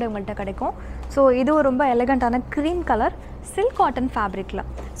ட்ரெஸ்ஸஸ் எல்லாம் கூட உங்கள்கிட்ட கிடைக்கும். ஸோ இது ஒரு ரொம்ப எலகண்ட்டான cream colour silk cotton ஃபேப்ரிக்கில்.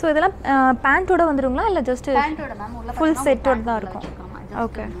 So இதெல்லாம் பேண்ட்டோட வந்துடுங்களா இல்லை ஜஸ்ட்டு ஃபுல் செட்டோடு தான் இருக்கும்?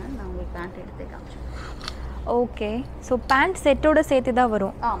 Okay okay. ஸோ பேண்ட் செட்டோட சேர்த்து தான்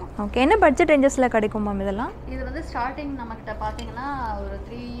வரும். ஆமாம். ஓகே. என்ன பட்ஜெட் ரேஞ்சஸில் கிடைக்கும் மேம் இதெல்லாம்? இது வந்து ஸ்டார்டிங் நம்மக்கிட்ட பார்த்தீங்கன்னா ஒரு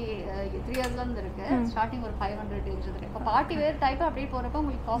 3 yearsலேருந்து இருக்குது. ஸ்டார்டிங் ஒரு 500 இருக்குது. இப்போ பார்ட்டி வேர் டைப் அப்படியே போகிறப்ப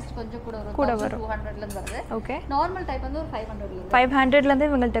உங்களுக்கு காஸ்ட் கொஞ்சம் கூட வரும். 200லேருந்து வருது. ஓகே. நார்மல் டைப் வந்து ஒரு 500லேருந்து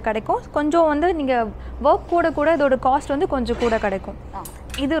இவங்கள்ட்ட கிடைக்கும். கொஞ்சம் வந்து நீங்கள் ஒர்க் கூட இதோட காஸ்ட் வந்து கொஞ்சம் கூட கிடைக்கும்.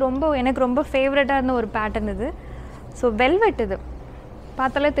 இது எனக்கு ரொம்ப ஃபேவரட்டாக இருந்த ஒரு பேட்டர்ன் இது. ஸோ வெல்வெட் இது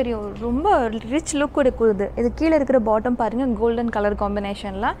பார்த்தாலே தெரியும், ரொம்ப ரிச் லுக் கொடுக்குது. இது கீழே இருக்கிற பாட்டம் பாருங்கள், கோல்டன் கலர்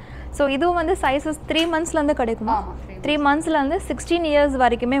காம்பினேஷனில். ஸோ இதுவும் வந்து சைஸஸ் 3 monthsலேருந்து கிடைக்குமா? 3 monthsலேருந்து 16 years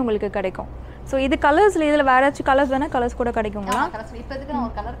வரைக்குமே உங்களுக்கு கிடைக்கும். ஸோ இது கலர்ஸில் இதில் வேறு ஏதாச்சும் கலர்ஸ் வேணால் கலர்ஸ் கூட கிடைக்குங்களா? இப்போதுக்கு நான்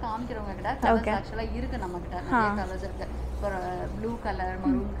ஒரு கலர் காமிக்கிறவங்க கிட்ட கலர்ஸ் ஆக்சுவலாக இருக்குது நம்மக்கிட்ட. நிறைய கலர்ஸ் இருக்குது. ஒரு blue colour,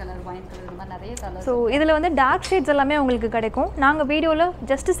 maroon colour, wine colour, இந்த மாதிரி நிறைய கலர்ஸ். ஸோ இதில் வந்து டார்க் ஷேட்ஸ் எல்லாமே உங்களுக்கு கிடைக்கும். நாங்கள் வீடியோவில்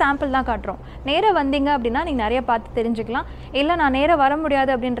ஜஸ்ட்டு சாம்பிள் தான் காட்டுறோம். நேராக வந்தீங்க அப்படின்னா நீங்கள் நிறைய பார்த்து தெரிஞ்சுக்கலாம். இல்லை நான் நேராக வர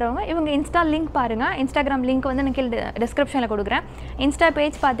முடியாது அப்படின்றவங்க இவங்க இன்ஸ்டா லிங்க் பாருங்கள். இன்ஸ்டாகிராம் லிங்க் வந்து நான் கீழே டிஸ்கிரிப்ஷனில் கொடுக்குறேன். இன்ஸ்டா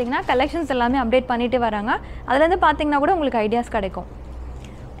பேஜ் பார்த்தீங்கன்னா கலெக்ஷன்ஸ் எல்லாமே அப்டேட் பண்ணிகிட்டே வராங்க. அதுலேருந்து பார்த்தீங்கன்னா கூட உங்களுக்கு ஐடியாஸ் கிடைக்கும்.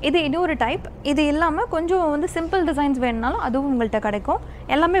 இது இன்னொரு டைப். இது இல்லாமல் கொஞ்சம் வந்து சிம்பிள் டிசைன்ஸ் வேணுனாலும் அதுவும் உங்கள்கிட்ட கிடைக்கும்.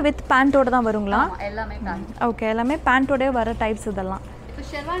 எல்லாமே வித் பேண்ட்டோடு தான் வருங்களா? எல்லாமே பேண்ட். ஓகே, எல்லாமே பேண்ட்டோடே வர டைப்ஸ் இதெல்லாம். இப்போ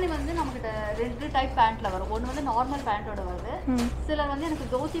ஷெர்வானி வந்து நம்மகிட்ட 2 டைப் பேண்ட்டில் வரும். ஒன்று வந்து நார்மல் பேண்ட்டோட வருது. சிலர் வந்து எனக்கு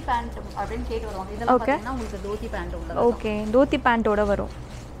தோத்தி பேண்ட் அப்படின்னு கேட்டு வருவாங்க. இதெல்லாம் பார்த்தீங்கன்னா உங்களுக்கு தோத்தி பேண்ட் உள்ள. ஓகே, தோத்தி பேண்ட்டோட வரும்.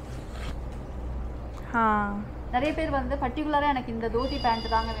 நிறைய பேர் வந்து பர்டிகுலராக எனக்கு இந்த தோத்தி பேண்ட்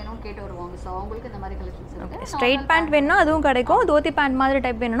தாங்க வேணும்னு கேட்டு வருவாங்க. ஸோ அவங்களுக்கு இந்த மாதிரி கலெக்ஷன்ஸ் இருக்குது. ஸ்ட்ரைட் பேண்ட் வேணும்னா அதுவும் கிடைக்கும். தோத்தி பேண்ட் மாதிரி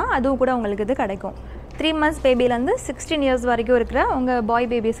டைப் வேணும்னா அதுவும் கூட உங்களுக்கு இது கிடைக்கும். 3 months பேபிலேருந்து 16 years வரைக்கும் இருக்கிற உங்கள்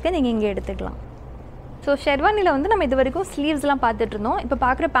பாய் பேபிஸ்க்கு நீங்கள் இங்கே எடுத்துக்கலாம். ஸோ ஷெர்வானியில் வந்து நம்ம இது வரைக்கும் ஸ்லீவ்ஸ்லாம் பார்த்துட்டு இருந்தோம். இப்போ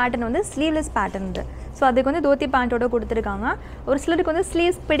பார்க்குற பேட்டர்ன் வந்து ஸ்லீவ்லெஸ் பேட்டர்ன் இது. ஸோ அதுக்கு வந்து தோத்தி பேண்ட்டோட கொடுத்துருக்காங்க. ஒரு சிலருக்கு வந்து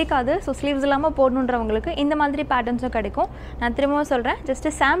ஸ்லீவ்ஸ் பிடிக்காது, ஸோ ஸ்லீவ்ஸ் இல்லாமல் போடணுன்றவங்களுக்கு இந்த மாதிரி பேட்டர்ன்ஸும் கிடைக்கும். நான் திரும்பவும் சொல்கிறேன்,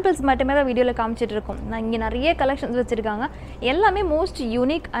 ஜஸ்ட்டு சாம்பிள்ஸ் மட்டுமே தான் வீடியோவில் காமிச்சிட்டு இருக்கோம். நான் இங்கே நிறைய கலெக்ஷன்ஸ் வச்சுருக்காங்க. எல்லாமே மோஸ்ட்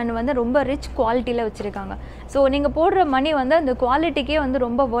யூனிக் அண்ட் வந்து ரொம்ப ரிச் குவாலிட்டியில் வச்சுருக்காங்க. ஸோ நீங்கள் போடுற மணி வந்து அந்த குவாலிட்டிக்கே வந்து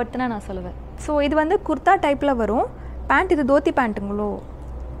ரொம்ப ஒர்த்துன்னு நான் சொல்லுவேன். ஸோ இது வந்து குர்தா டைப்பில் வரும். பேண்ட் இது தோத்தி பேண்ட்டுங்களோ?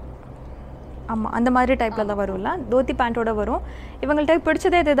 ஆமாம், அந்த மாதிரி டைப்பில் தான் வரும்ல. தோத்தி பேண்ட்டோட வரும். இவங்கள்ட்ட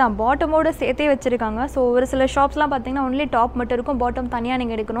பிடிச்சதே இது தான், பாட்டமோடு சேர்த்தே வச்சுருக்காங்க. ஸோ ஒரு சில ஷாப்ஸ்லாம் பார்த்தீங்கன்னா ஒன்லி டாப் மட்டும் இருக்கும், பாட்டம் தனியாக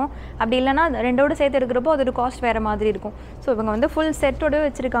நீங்கள் எடுக்கணும். அப்படி இல்லைனா ரெண்டோடு சேர்த்து எடுக்கிறப்போ அதோட காஸ்ட் வேறு மாதிரி இருக்கும். ஸோ இவங்க வந்து ஃபுல் செட்டோடு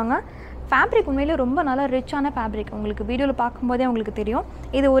வச்சுருக்காங்க. ஃபேப்ரிக் உண்மையிலே ரொம்ப நல்லா ரிச்சான ஃபேப்ரிக். உங்களுக்கு வீடியோவில் பார்க்கும்போதே உங்களுக்கு தெரியும்.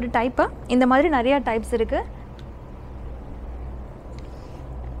 இது ஒரு டைப்பு. இந்த மாதிரி நிறையா டைப்ஸ் இருக்குது.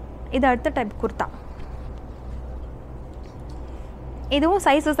 இது அடுத்த டைப் குர்தா. இதுவும்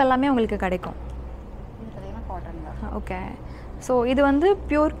சைஸஸ் எல்லாமே உங்களுக்கு கிடைக்கும். ஓகே. ஸோ இது வந்து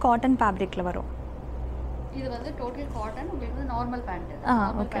பியூர் காட்டன் ஃபேப்ரிக்கில் வரும். இது வந்து டோட்டல் காட்டன். உங்களுக்கு வந்து நார்மல் பேண்ட்.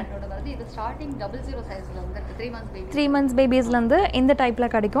 ஓகே. வருது. இது ஸ்டார்டிங் 00 சைஸ்ல வந்து 3 months பேபிஸ்லேருந்து இந்த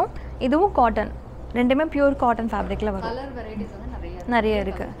டைப்பில் கிடைக்கும். இதுவும் காட்டன். ரெண்டுமே பியூர் காட்டன் ஃபேப்ரிக்கில் வரும். கலர் வெரைட்டிஸ் வந்து நிறைய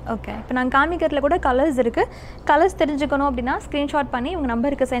இருக்குது. ஓகே. இப்போ நாங்கள் காமிக்கிறதுல கூட கலர்ஸ் இருக்குது. கலர்ஸ் தெரிஞ்சுக்கணும் அப்படின்னா ஸ்க்ரீன்ஷாட் பண்ணி உங்கள்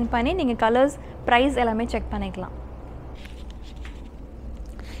நம்பருக்கு சென்ட் பண்ணி நீங்கள் கலர்ஸ், ப்ரைஸ் எல்லாமே செக் பண்ணிக்கலாம்.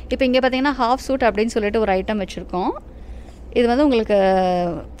 இப்போ இங்கே பார்த்தீங்கன்னா ஹாஃப் சூட் அப்படின்னு சொல்லிட்டு ஒரு ஐட்டம் வச்சுருக்கோம். இது வந்து உங்களுக்கு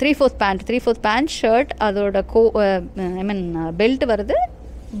 3/4 பேண்ட், 3/4 பேண்ட் ஷர்ட், அதோட பெல்ட் வருது,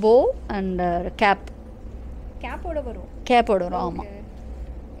 போ அண்ட் கேப்போட வரும். ஆமாம்.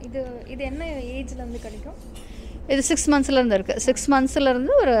 இது என்ன ஏஜ்லேருந்து கிடைக்கும்? இது 6 monthsலேருந்து இருக்குது. 6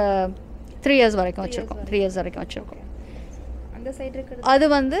 monthsலேருந்து ஒரு 3 years வரைக்கும் வச்சுருக்கோம். 3 years வரைக்கும் வச்சுருக்கோம். அந்த சைடு இருக்குது அது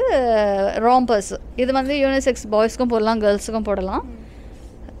வந்து ராம்பர்ஸ். இது வந்து யூனிசெக்ஸ், பாய்ஸ்க்கும் போடலாம், கேர்ள்ஸுக்கும் போடலாம்.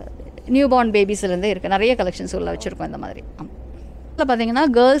 நியூ பார்ன் பேபிஸ்லேருந்து இருக்குது. நிறைய கலெக்ஷன்ஸ் உள்ள வச்சுருக்கோம் இந்த மாதிரி. பார்த்தீங்கன்னா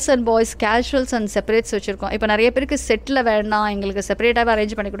girls and boys casuals and separates வச்சுருக்கோம். இப்போ நிறைய பேருக்கு செட்டில் வேணாம் எங்களுக்கு செப்பரேட்டாகவே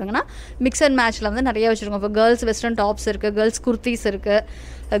அரேஞ்ச் பண்ணி கொடுங்கன்னா மிக்ஸ் அண்ட் மேட்ச்சில் வந்து நிறைய வச்சுருக்கோம். இப்போ கேர்ள்ஸ் வெஸ்டர்ன் டாப்ஸ் இருக்குது, கேர்ள்ஸ் குர்த்திஸ் இருக்குது,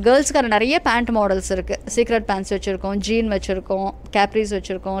 கேர்ள்ஸ்க்கான நிறைய பேண்ட் மாடல்ஸ் இருக்குது. சீக்ரெட் பேண்ட்ஸ் வச்சுருக்கோம், ஜீன் வச்சுருக்கோம், கேப்ரிஸ்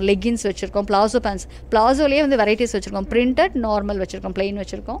வச்சுருக்கோம், லெகின்ஸ் வச்சுருக்கோம், பிளாசோ பேண்ட்ஸ், பிளாசோலேயே வந்து வெரைட்டிஸ் வச்சுருக்கோம், பிரிண்டட் நார்மல் வச்சுருக்கோம், பிளெயின்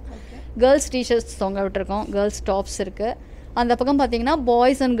வச்சுருக்கோம், கேர்ள்ஸ் டிஷர்ட்ஸ் தொங்க விட்டுருக்கோம், கேர்ள்ஸ் டாப்ஸ் இருக்குது. அந்த பக்கம் பார்த்தீங்கன்னா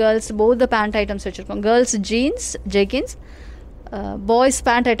boys and girls both pant items வச்சுருக்கோம், girls jeans, jeggings, boys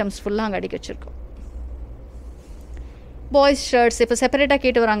pant items ஃபுல்லாக அங்கே அடிக்க வச்சுருக்கோம். பாய்ஸ் ஷர்ட்ஸ் இப்போ செப்பரேட்டாக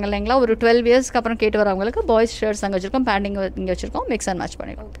கேட்டு வராங்க இல்லைங்களா, ஒரு 12 இயர்ஸ்க்கு அப்புறம் கேட்டு வரவங்களுக்கு பாய்ஸ் ஷர்ட்ஸ் அங்கே வச்சுருக்கோம், பேண்ட் இங்கே வச்சுருக்கோம், மிக்ஸ் அண்ட் மேட்ச்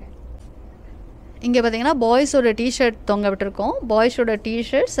பண்ணிடுவோம். இங்கே பார்த்தீங்கன்னா பாய்ஸோட டிஷர்ட் தொங்க விட்டுருக்கோம், பாய்ஸோட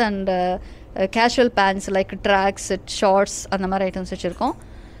T-shirts and casual pants like tracks, shorts அந்த மாதிரி ஐட்டம்ஸ் வச்சுருக்கோம்.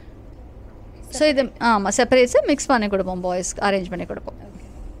 ஸோ இது ஆமாம் செப்பரேட்ஸை மிக்ஸ் பண்ணி கொடுப்போம், பாய்ஸ்க்கு அரேஞ்ச் பண்ணி கொடுப்போம்.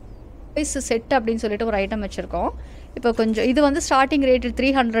 பாய்ஸ் செட் அப்படின்னு சொல்லிட்டு ஒரு ஐட்டம் வச்சுருக்கோம். இப்போ கொஞ்சம் இது வந்து ஸ்டார்டிங் ரேட்டு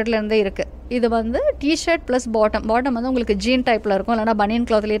 300லேருந்தே இருக்குது. இது வந்து டிஷர்ட் ப்ளஸ் பாட்டம் வந்து உங்களுக்கு ஜீன் டைப்பில் இருக்கும், இல்லைனா பனியன்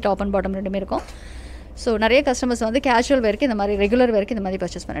கிளாத்லேயே டாப் அண்ட் பாட்டம் ரெண்டுமே இருக்கும். ஸோ நிறைய கஸ்டமர்ஸ் வந்து கேஷுவல் வேர்க்கு இந்த மாதிரி ரெகுலர் வேர்க்கு இந்த மாதிரி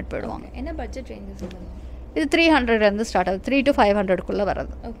பர்ச்சேஸ் பண்ணிட்டு போயிடுவாங்க. என்ன பட்ஜெட் ரேஞ்சஸ்? இது 300லேருந்து ஸ்டார்ட் ஆகுது, 3 to 500க்குள்ளே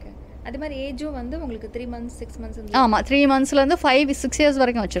வர்றது. ஓகே. அது மாதிரி ஏஜும் வந்து உங்களுக்கு 3 months 6 months? ஆமாம், 3 monthsலேருந்து 5-6 years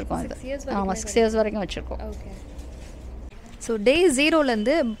வரைக்கும் வச்சுருக்கோம். இது ஆமாம் 6 years வரைக்கும் வச்சுருக்கோம். Okay. So day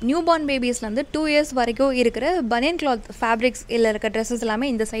 0லேருந்து new born பேபிஸ்லேருந்து 2 years வரைக்கும் இருக்கிற பனியன் கிளாத் ஃபேப்ரிக்ஸ் இல்லை இருக்க ட்ரெஸ்ஸஸ் எல்லாமே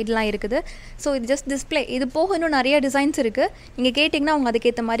இந்த சைட்லாம் இருக்குது. ஸோ இது ஜஸ்ட் டிஸ்பிளே, இது போக இன்னும் நிறைய டிசைன்ஸ் இருக்குது. நீங்கள் கேட்டிங்கன்னா அவங்க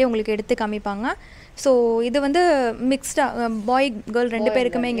அதுக்கேற்ற மாதிரி உங்களுக்கு எடுத்து காமிப்பாங்க. ஸோ இது வந்து மிக்ஸ்டாக பாய் கேர்ள் 2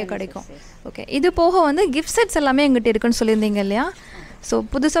 பேருக்குமே இங்கே கிடைக்கும். ஓகே. இது போக வந்து கிஃப்ட் செட்ஸ் எல்லாமே எங்கிட்ட இருக்குன்னு சொல்லியிருந்தீங்க இல்லையா? ஸோ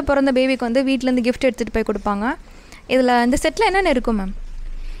புதுசாக பிறந்த பேபிக்கு வந்து வீட்டிலேருந்து கிஃப்ட் எடுத்துகிட்டு போய் கொடுப்பாங்க. இதில் இந்த செட்டில் என்னென்ன இருக்கும் மேம்?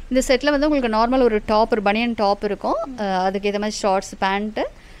 இந்த செட்டில் வந்து உங்களுக்கு நார்மல் ஒரு டாப், ஒரு பனியன் டாப் இருக்கும், அதுக்கு ஏற்ற மாதிரி ஷார்ட்ஸ், பேண்ட்டு,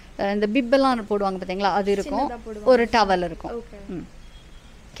 இந்த பிப்பெல்லாம் போடுவாங்க பார்த்தீங்களா அது இருக்கும், ஒரு டவல் இருக்கும்,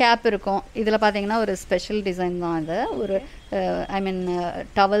 கேப் இருக்கும். இதில் பார்த்தீங்கன்னா ஒரு ஸ்பெஷல் டிசைன் தான் இது. ஒரு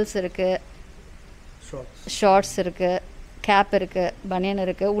டவல்ஸ் இருக்குது, ஷார்ட்ஸ் இருக்குது, கேப் இருக்குது, பனியன்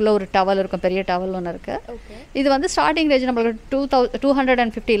இருக்குது, உள்ள ஒரு டவல் இருக்கும், பெரிய டவல் ஒன்று இருக்குது. இது வந்து ஸ்டார்டிங் ரேஞ்ச் நம்மளுக்கு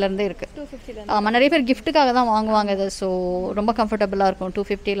 250லேருந்து இருக்குது. ஆமாம், நிறைய பேர் கிஃப்ட்டுக்காக தான் வாங்குவாங்க இது. ஸோ ரொம்ப கம்ஃபர்டபுளாக இருக்கும்.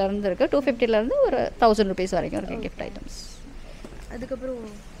 250லேருந்து இருக்குது, 250லேருந்து ஒரு 1000 rupees வரைக்கும் இருக்குது கிஃப்ட் ஐட்டம்ஸ். அதுக்கப்புறம்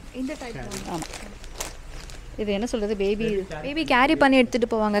இந்த டைப் ஆமாம், இது என்ன சொல்கிறது, பேபி கேரி பண்ணி எடுத்துகிட்டு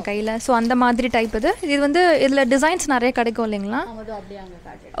போவாங்க கையில். ஸோ அந்த மாதிரி டைப் இது வந்து இதில் டிசைன்ஸ் நிறைய கிடைக்கும் இல்லைங்களா?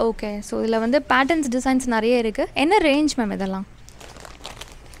 ஓகே. ஸோ இதில் வந்து பேட்டர்ன்ஸ் டிசைன்ஸ் நிறைய இருக்குது. என்ன ரேஞ்ச் மேம் இதெல்லாம்?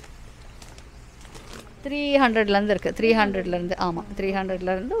 300லேருந்து இருக்குது, 300லேருந்து. ஆமாம்,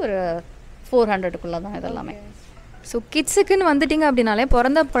 300லேருந்து ஒரு 400க்குள்ளே தான் இதெல்லாமே. ஸோ கிட்ஸுக்குன்னு வந்துட்டிங்க அப்படின்னாலே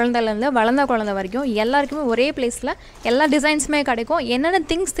பிறந்த குழந்தைலேருந்து வளர்ந்த குழந்தை வரைக்கும் எல்லாருக்குமே ஒரே பிளேஸில் எல்லா டிசைன்ஸுமே கிடைக்கும். என்னென்ன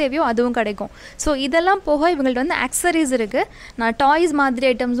திங்ஸ் தேவையோ அதுவும் கிடைக்கும். ஸோ இதெல்லாம் போக இவங்கள்ட்ட வந்து ஆக்சசரிஸ் இருக்குது, நான் டாய்ஸ்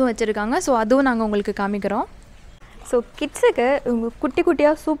மாதிரி ஐட்டம்ஸும் வச்சுருக்காங்க. ஸோ அதுவும் நாங்கள் உங்களுக்கு காமிக்கிறோம். ஸோ கிட்ஸுக்கு குட்டி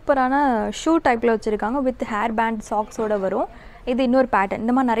குட்டியாக சூப்பரான ஷூ டைப்பில் வச்சுருக்காங்க, வித் ஹேர் பேண்ட் சாக்ஸோடு வரும். இது இன்னொரு பேட்டர்ன்.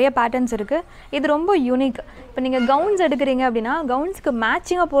 இந்த மாதிரி நிறைய பேட்டர்ன்ஸ் இருக்குது. இது ரொம்ப யூனிக். இப்போ நீங்கள் கவுன்ஸ் எடுக்கிறீங்க அப்படின்னா கவுன்ஸ்க்கு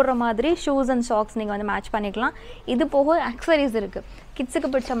மேட்சிங்காக போடுற மாதிரி ஷூஸ் அண்ட் சாக்ஸ் நீங்கள் வந்து மேட்ச் பண்ணிக்கலாம். இது போக ஆக்சசரிஸ் இருக்குது கிட்ஸுக்கு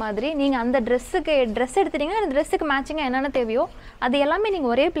பிடிச்ச மாதிரி. நீங்கள் அந்த ட்ரெஸ் எடுத்துட்டிங்கன்னா அந்த ட்ரெஸ்ஸுக்கு மேட்சிங்காக என்னென்ன தேவையோ அது எல்லாமே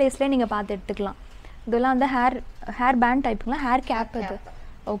நீங்கள் ஒரே பிளேஸ்லேயே நீங்கள் பார்த்து எடுத்துக்கலாம். இதெல்லாம் வந்து ஹேர் பேண்ட் டைப்புங்களா, ஹேர் கேப் இது.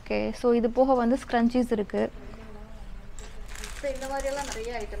 ஓகே. ஸோ இது போக வந்து ஸ்க்ரன்ச்சீஸ் இருக்குது. இந்த மாதிரியெல்லாம்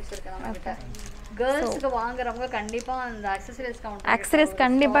நிறைய ஐட்டம்ஸ் இருக்குது நம்மகிட்ட. கேர்ள்ஸ்க்கு வாங்குறவங்க கண்டிப்பாக அந்த ஆக்சசரிஸ்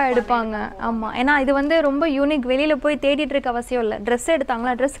கண்டிப்பாக எடுப்பாங்க. ஆமாம், ஏன்னா இது வந்து ரொம்ப யூனிக். வெளியில் போய் தேடிட்டு இருக்க அவசியம் இல்லை. ட்ரெஸ்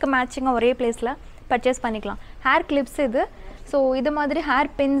எடுத்தாங்களா ட்ரெஸ்க்கு மேட்சிங்காக ஒரே பிளேஸில் பர்ச்சேஸ் பண்ணிக்கலாம். ஹேர் கிளிப்ஸ் இது. ஸோ இது மாதிரி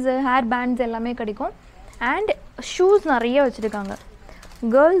ஹேர் பின்ஸு, ஹேர் பேண்ட்ஸ் எல்லாமே கிடைக்கும். அண்ட் ஷூஸ் நிறைய வச்சுருக்காங்க.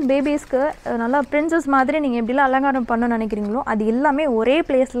 கேர்ள்ஸ் பேபிஸ்க்கு நல்லா பிரின்சஸ் மாதிரி நீங்கள் எப்படிலாம் அலங்காரம் பண்ணணும்னு நினைக்கிறீங்களோ அது எல்லாமே ஒரே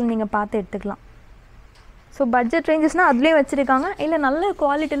பிளேஸில் நீங்கள் பார்த்து எடுத்துக்கலாம். ஸோ பட்ஜெட் ரேஞ்சஸ்னால் அதுலேயும் வச்சுருக்காங்க. இல்லை நல்ல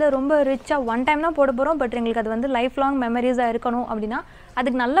குவாலிட்டியில் ரொம்ப ரிச்சாக ஒன் டைம் தான் போட போகிறோம், பட் எங்களுக்கு அது வந்து லைஃப் லாங் மெமரிஸாக இருக்கணும் அப்படின்னா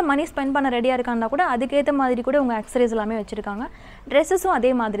அதுக்கு நல்ல மணி ஸ்பெண்ட் பண்ண ரெடியாக இருக்காங்கன்னா கூட அதுக்கேற்ற மாதிரி கூட உங்கள் ஆக்சசரிஸ் எல்லாமே வச்சுருக்காங்க. ட்ரெஸ்ஸஸும்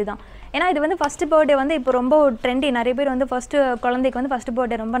அதே மாதிரி தான். ஏன்னா இது வந்து ஃபஸ்ட்டு பர்த்டே வந்து இப்போ ரொம்ப ட்ரெண்டி. நிறைய பேர் வந்து குழந்தைக்கு வந்து ஃபஸ்ட்டு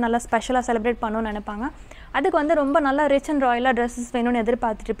பர்த்டே ரொம்ப நல்லா ஸ்பெஷலாக செலிப்ரேட் பண்ணணும்னு நினைப்பாங்க. அதுக்கு வந்து ரொம்ப நல்லா ரிச் அண்ட் ராயலாக ட்ரெஸ்ஸஸ் வேணும்னு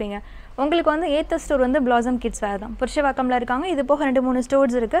எதிர்பார்த்துட்ருப்பீங்க. உங்களுக்கு வந்து ஏற்ற ஸ்டோர் வந்து பிளாசம் கிட்ஸ் வேர் தான். புருஷவாக்கம்ல இருக்காங்க. இது போக 2-3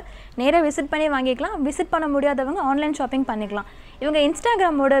 ஸ்டோர்ஸ் இருக்குது. நேராக விசிட் பண்ணி வாங்கிக்கலாம். விசிட் பண்ண முடியாதவங்க ஆன்லைன் ஷாப்பிங் பண்ணிக்கலாம். இவங்க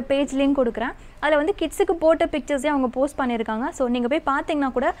இன்ஸ்டாகிராமோட பேஜ் லிங்க் கொடுக்குறேன். அதில் வந்து கிட்ஸுக்கு போட்ட பிக்சர்ஸே அவங்க போஸ்ட் பண்ணியிருக்காங்க. ஸோ நீங்கள் போய் பார்த்தீங்கன்னா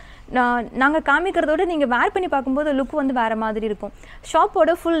கூட நாங்கள் காமிக்கிறதோட நீங்கள் வேர் பண்ணி பார்க்கும்போது லுக் வந்து வேறு மாதிரி இருக்கும்.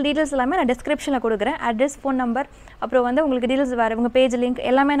 ஷாப்போட ஃபுல் டீட்டெயில்ஸ் எல்லாமே நான் டிஸ்கிரிப்ஷனில் கொடுக்குறேன். அட்ரஸ், ஃபோன் நம்பர், அப்புறம் வந்து உங்களுக்கு டீட்டெயில்ஸ் வேறு உங்கள் பேஜ் லிங்க்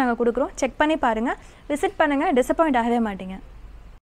எல்லாமே நாங்கள் கொடுக்குறோம். செக் பண்ணி பாருங்கள், விசிட் பண்ணுங்கள், டிசப்பாயிண்ட் ஆகவே மாட்டீங்க.